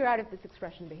trying to figure out if this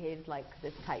expression behaves like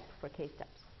this type for k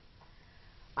steps.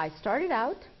 I started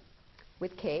out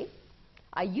with k.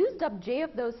 I used up j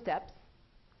of those steps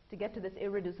to get to this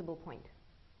irreducible point.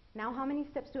 Now how many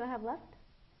steps do I have left?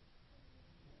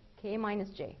 K minus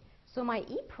j. So my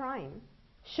E prime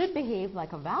should behave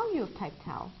like a value of type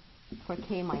tau for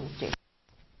k minus j.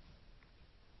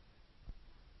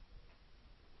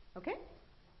 Okay?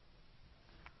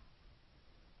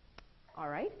 All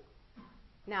right.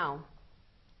 Now,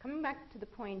 coming back to the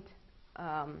point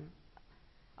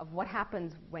of what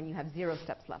happens when you have 0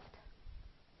 steps left.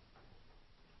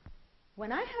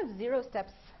 When I have 0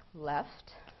 steps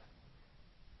left,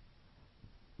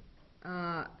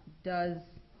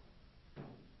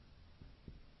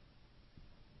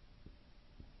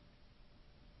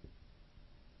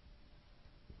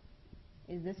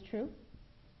 is this true?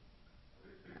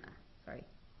 Sorry.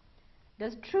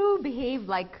 Does true behave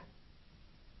like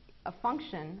a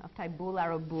function of type bool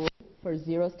arrow bool for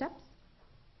 0 steps?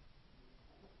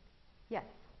 Yes,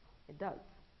 it does.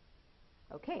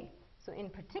 Okay, so in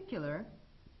particular,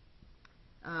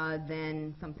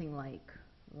 then something like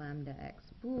lambda x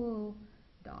bool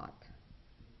dot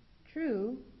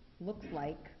true looks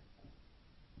like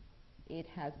it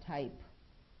has type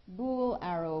bool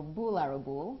arrow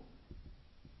bool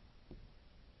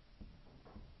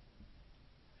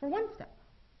for 1 step,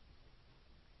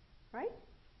 right?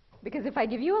 Because if I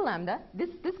give you a lambda,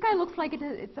 this guy looks like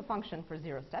it's a function for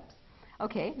 0 steps.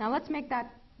 Okay, now let's make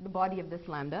that the body of this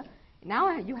lambda.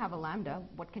 Now you have a lambda.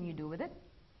 What can you do with it?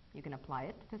 You can apply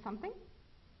it to something,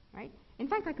 right? In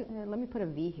fact, I could, let me put a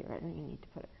v here. I don't even need to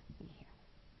put a v here.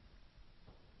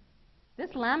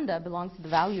 This lambda belongs to the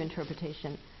value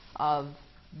interpretation of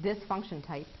this function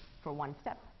type for 1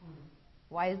 step.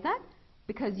 Why is that?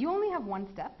 Because you only have 1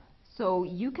 step, so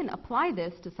you can apply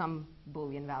this to some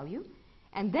Boolean value,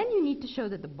 and then you need to show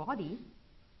that the body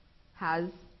has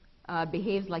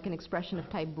behaves like an expression of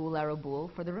type bool arrow bool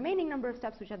for the remaining number of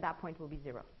steps, which at that point will be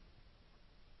 0.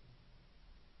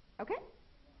 Okay?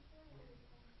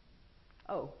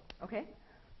 Oh, okay.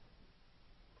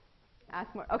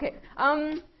 Ask more. Okay. With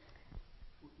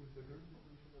the current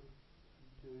definition of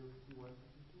KOC1,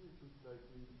 it looks like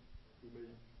we may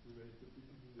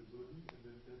substitute in the body and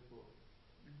then test for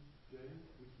Ej,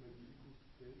 which may be equal to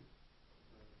K.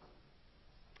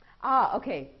 Ah,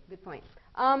 okay, good point.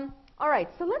 All right,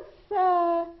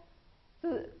 so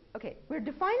okay, we're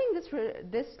defining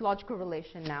this logical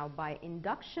relation now by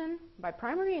induction, by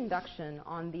primary induction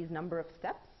on these number of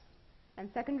steps, and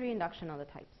secondary induction on the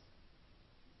types.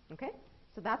 Okay,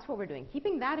 so that's what we're doing.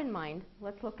 Keeping that in mind,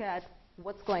 let's look at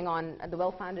what's going on at the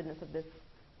well-foundedness of this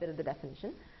bit of the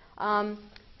definition.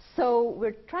 So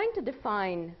we're trying to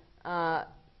define the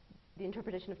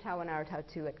interpretation of tau 1 or tau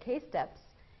 2 at k steps.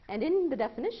 And in the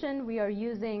definition, we are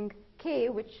using k,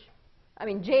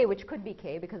 j, which could be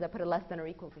k, because I put a less than or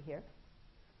equal to here,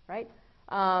 right?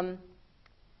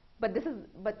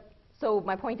 So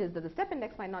my point is that the step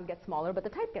index might not get smaller, but the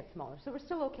type gets smaller, so we're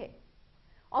still okay.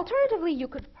 Alternatively, you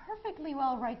could perfectly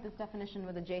well write this definition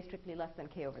with a j strictly less than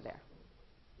k over there.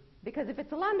 Because if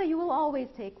it's a lambda, you will always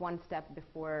take one step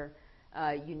before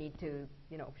you need to,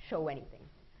 show anything.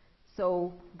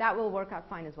 So that will work out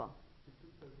fine as well.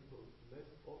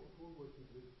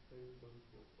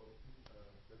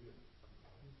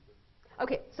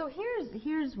 Okay, so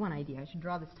here's one idea. I should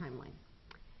draw this timeline.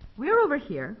 We're over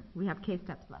here. We have k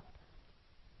steps left.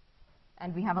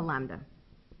 And we have a lambda.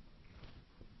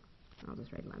 I'll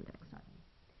just write lambda x dot.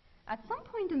 At some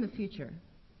point in the future,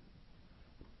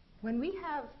 when we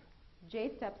have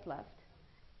j steps left,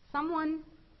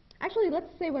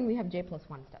 let's say when we have j plus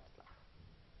 1 steps left,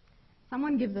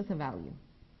 someone gives us a value.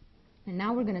 And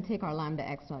now we're going to take our lambda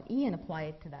x dot e and apply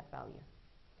it to that value.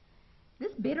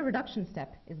 This beta reduction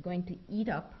step is going to eat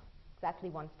up exactly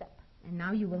one step. And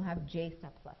now you will have j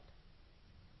steps left.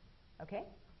 Okay?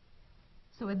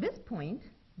 So at this point,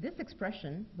 this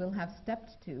expression will have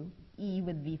stepped to e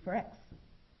with v for x.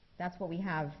 That's what we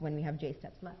have when we have j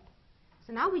steps left.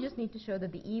 So now we just need to show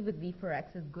that the e with v for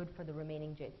x is good for the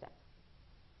remaining j steps.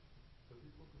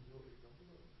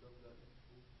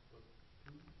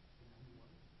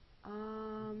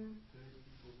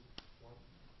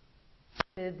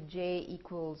 With j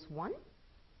equals 1?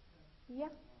 Yeah.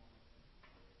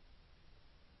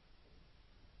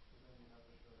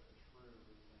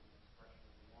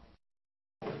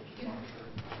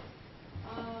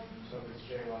 So if it's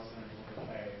j less than or equal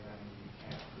to k, then you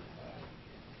can't.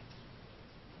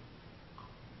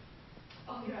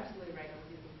 Oh, you're absolutely right. I was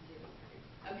using j less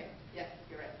than. Okay, yes,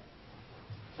 you're right.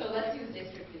 So let's use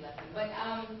j strictly less than. But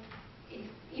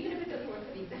even if it doesn't work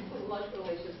for the example, the logical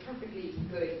relation is perfectly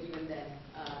good even then.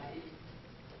 If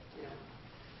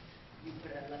you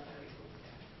put a less than or equal to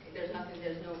there.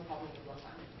 There's no problem with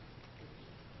well-founded.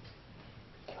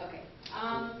 Okay.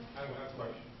 I have a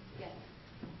question. Yes.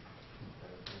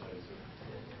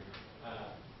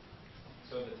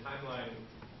 So the timeline,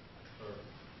 or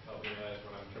help me realize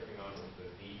when I'm tripping on with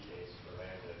the v case for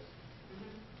lambdas,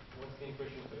 what's the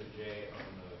equation for the j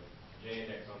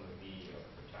index on the v for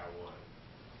tau 1?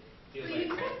 So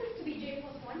you expect this to be j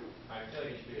plus 1? I feel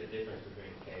like it should be the difference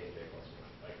between k and j plus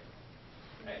 1. Like,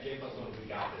 at j plus 1,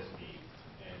 we got this v,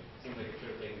 and it seems like it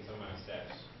should have taken some amount of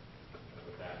steps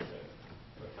with that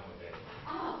to accommodate.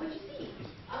 But you see,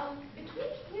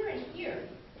 between here and here,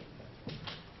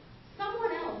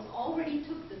 someone else already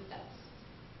took the steps.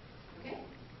 Okay?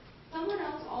 Someone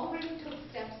else already took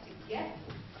steps to get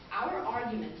our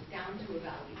argument down to a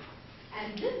value.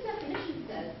 And this definition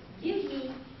says,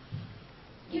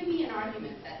 give me an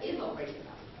argument that is already a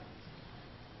value.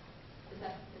 Is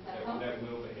that helpful? That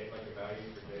will behave like a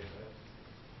value for j steps?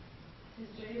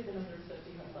 J is the number of steps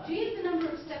you have left. J is the number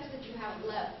of steps that you have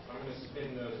left. I'm going to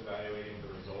spin those evaluating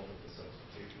the result of the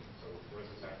substitution. So what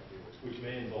does this have to do with? Which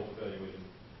may involve evaluating.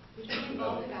 Which may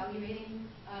involve evaluating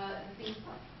the things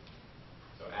plus.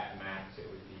 So at max, it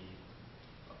would be,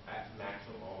 at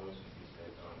maximum, all those would be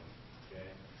spent on j,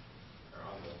 or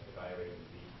on the evaluating the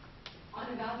v. On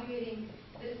evaluating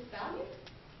this value?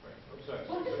 Right. So,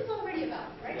 Well, this is already a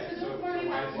value, right? Yeah, So don't worry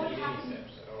about what why does it need happens. any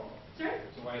steps at all? Sorry?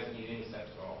 So why does it need any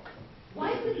steps at all?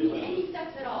 Why does it need any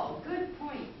steps at all? Good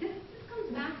point. This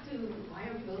comes back to why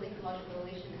are we building a logical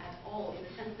relation at all, in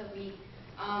the sense that we,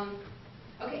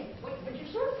 okay, what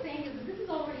you're sort of saying is that this is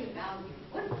already a value.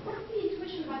 What's the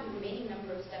intuition about the remaining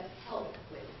number of steps help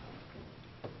with?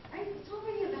 Right? It's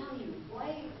already a value.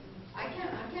 Why? I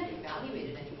can't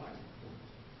evaluate it anymore.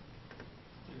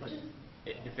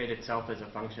 If it itself is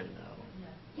a function, though.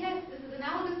 Yes, this is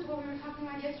analogous to what we were talking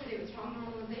about yesterday with strong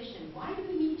normalization. Why do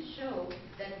we need to show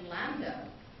that lambda,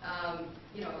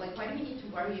 why do we need to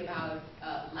worry about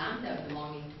lambda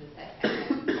belonging to the set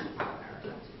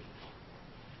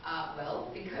well,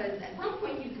 because at some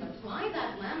point you can apply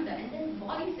that lambda, and then the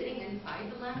body sitting inside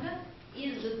the lambda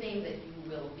is the thing that you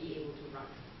will be able to run.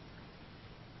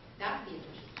 That's the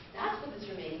intuition. That's what this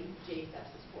remaining j steps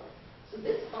is for. So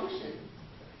this function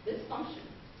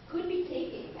could be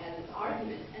taking as its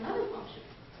argument another function,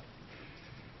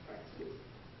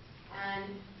 and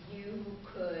you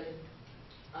could,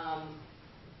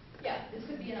 yeah, this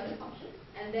could be another function.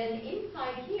 And then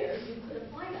inside here, you could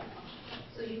apply that function.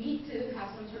 So you need to have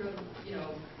some sort of,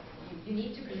 you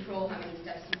need to control how many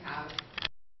steps you have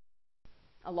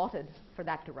allotted for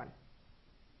that to run. Does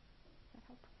that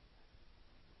help?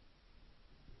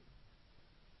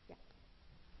 Yeah.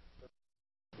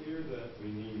 Clear that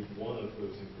we need one of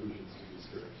those inclusions to be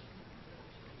strict.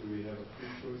 Do we have a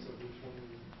free choice of which one it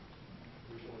is?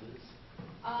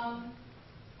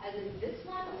 As in this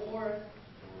one, or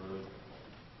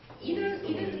either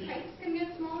the types can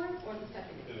get smaller, or the step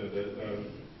index.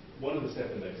 One of the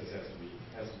step indexes has to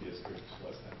be a strict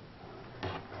less than.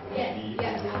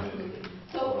 Yes, absolutely.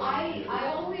 So I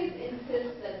always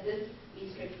insist that this be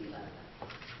strictly less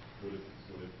than.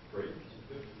 Would it break if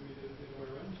we did it the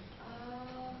other way around?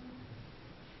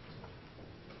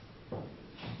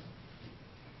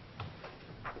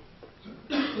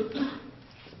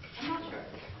 I'm not sure.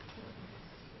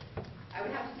 I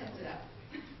would have to test it out.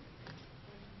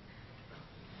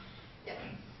 Yeah.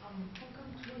 How come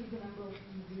 2 is the number of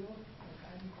 0?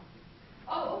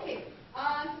 Oh, okay.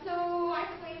 So I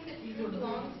claim that true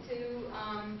belongs to,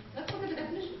 let's look at the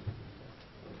definition.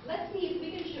 Let's see if we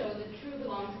can show that true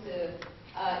belongs to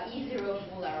E0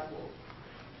 bool arrow bool.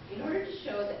 In order to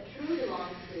show that true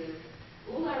belongs to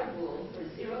bool arrow bool for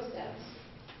 0 steps,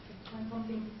 Find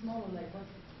something smaller, like what?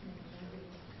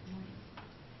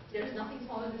 there's nothing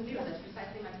smaller than 0. That's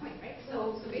precisely my point, right?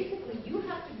 So basically, you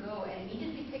have to go and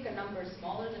immediately pick a number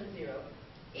smaller than 0.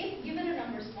 If given a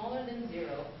number smaller than 0,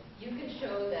 you can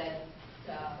show that,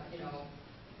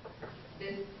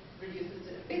 this reduces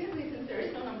to, basically, since there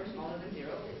is no number smaller than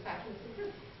 0, it's factorlessly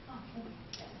true. Oh, okay.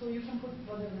 So you can put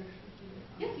whatever.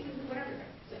 Yes, you can put whatever.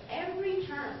 So every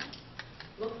term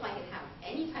looks like it has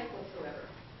any type whatsoever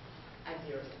at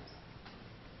 0 steps.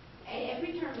 And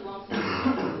every term belongs to the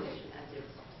position at 0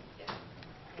 steps. Yes.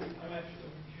 I'm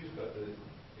confused about the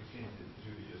exchange that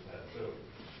Judy just had. So,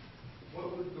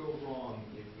 what would go wrong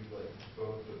if we let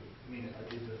both of, is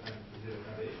it a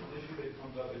foundational issue that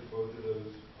comes up if both of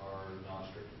those are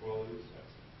non-strict equalities?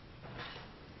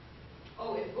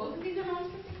 Oh, if both of these are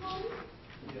non-strict equalities?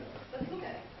 Yeah. Let's look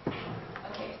at it.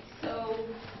 Okay, so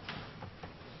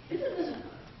this is a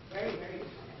very, very good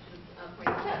point. I should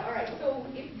point this out. All right, so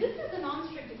if this is a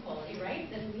non-strict equality, right,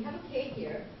 then we have a k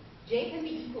here. J can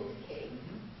be equal to k.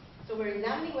 So we're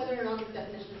examining whether or not this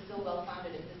definition is still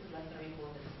well-founded if this is less than or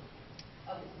equal to this.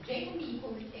 Okay, so J can be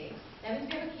equal to k. That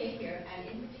means we have a k here, and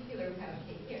in particular we have a k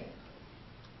here.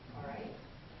 All right.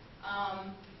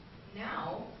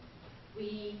 Now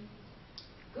we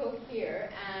go here,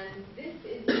 and this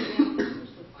is the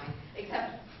which looks fine,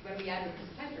 except when we add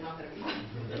recursive types, they're not going to be fine.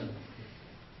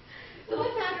 So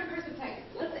let's add recursive types.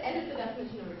 Let's edit the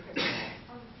definition of recursive types.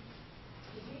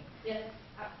 Yes?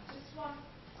 Just one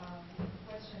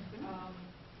question.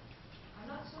 I'm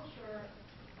not so sure,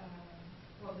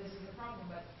 well, this is a problem,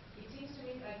 but it seems to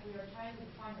me like we are trying to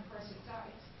define recursive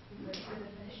types with the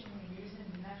definition we're using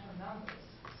the natural numbers.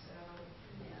 So,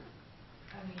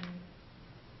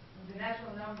 the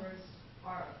natural numbers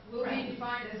will be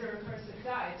defined as a recursive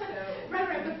type. So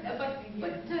right,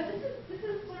 but this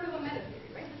is sort of a meta theory,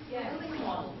 right? Yeah. Building a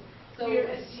model. So we're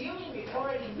assuming we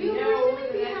already we're know assuming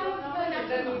the we natural have numbers, the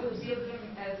and then we natural will build them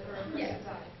as a recursive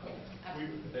type.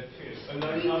 A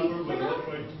nice number, but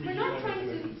not trying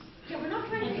to we're not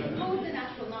trying to encode the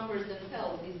natural numbers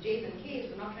themselves, these J's and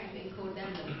K's. We're not trying to encode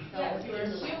them themselves. Yes, you're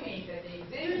assuming that they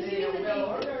exist, You're they are assuming that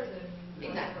well they ordered, exist. and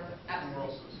Exactly,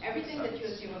 absolutely. Everything that you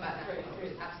assume about natural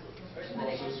numbers, absolutely. We're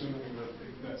also assuming that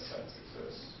that sets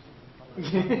exists.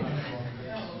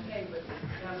 okay, but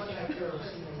not much like a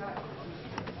recursive type.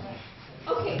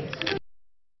 Okay.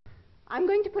 I'm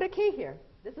going to put a k here.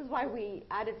 This is why we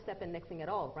added step indexing at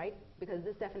all, right? Because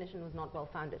this definition was not well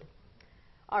founded.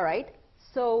 All right,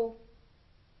 so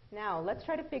now let's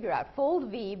try to figure out. Fold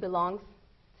V belongs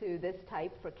to this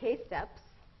type for k steps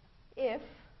if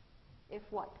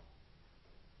what?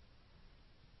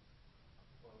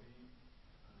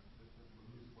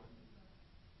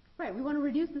 Right, we want to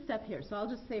reduce the step here. So I'll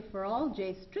just say for all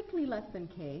j strictly less than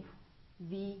k,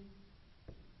 V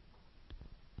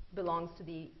belongs to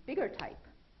the bigger type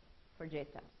for j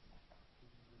steps.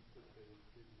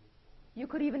 You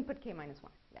could even put k minus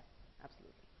 1. Yes,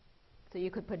 absolutely. So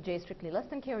you could put j strictly less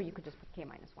than k, or you could just put k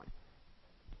minus 1.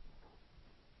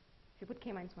 If you put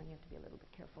k minus 1, you have to be a little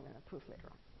bit careful in the proof later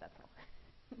on. That's all.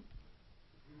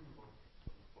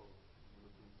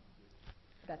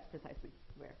 That's precisely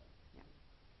where.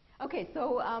 Yeah. Okay,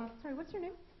 so sorry, what's your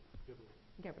name?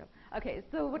 Gabriel. Okay,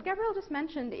 so what Gabriel just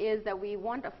mentioned is that we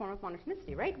want a form of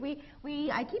monotonicity, right?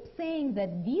 I keep saying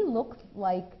that V looks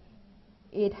like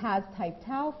it has type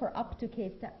tau for up to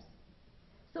k steps.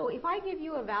 So if I give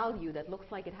you a value that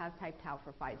looks like it has type tau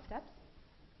for 5 steps,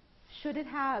 should it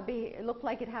look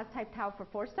like it has type tau for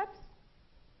 4 steps?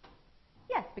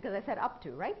 Yes, because I said up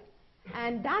to, right?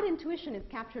 And that intuition is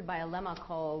captured by a lemma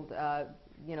called,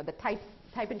 the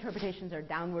type interpretations are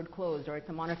downward closed, or it's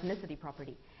a monotonicity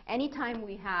property. Anytime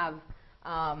we have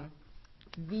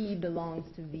V belongs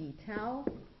to V tau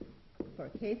for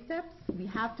k steps, we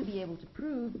have to be able to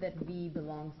prove that V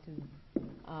belongs to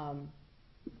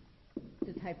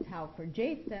type tau for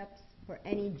j steps for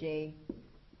any j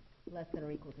less than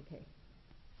or equal to k.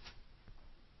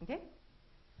 Okay?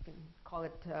 You can call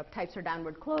it types are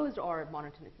downward closed or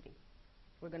monotonicity.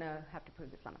 We're going to have to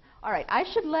prove this lemma. All right, I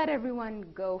should let everyone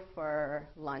go for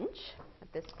lunch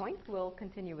at this point. We'll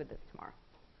continue with this tomorrow.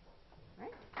 All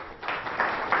right?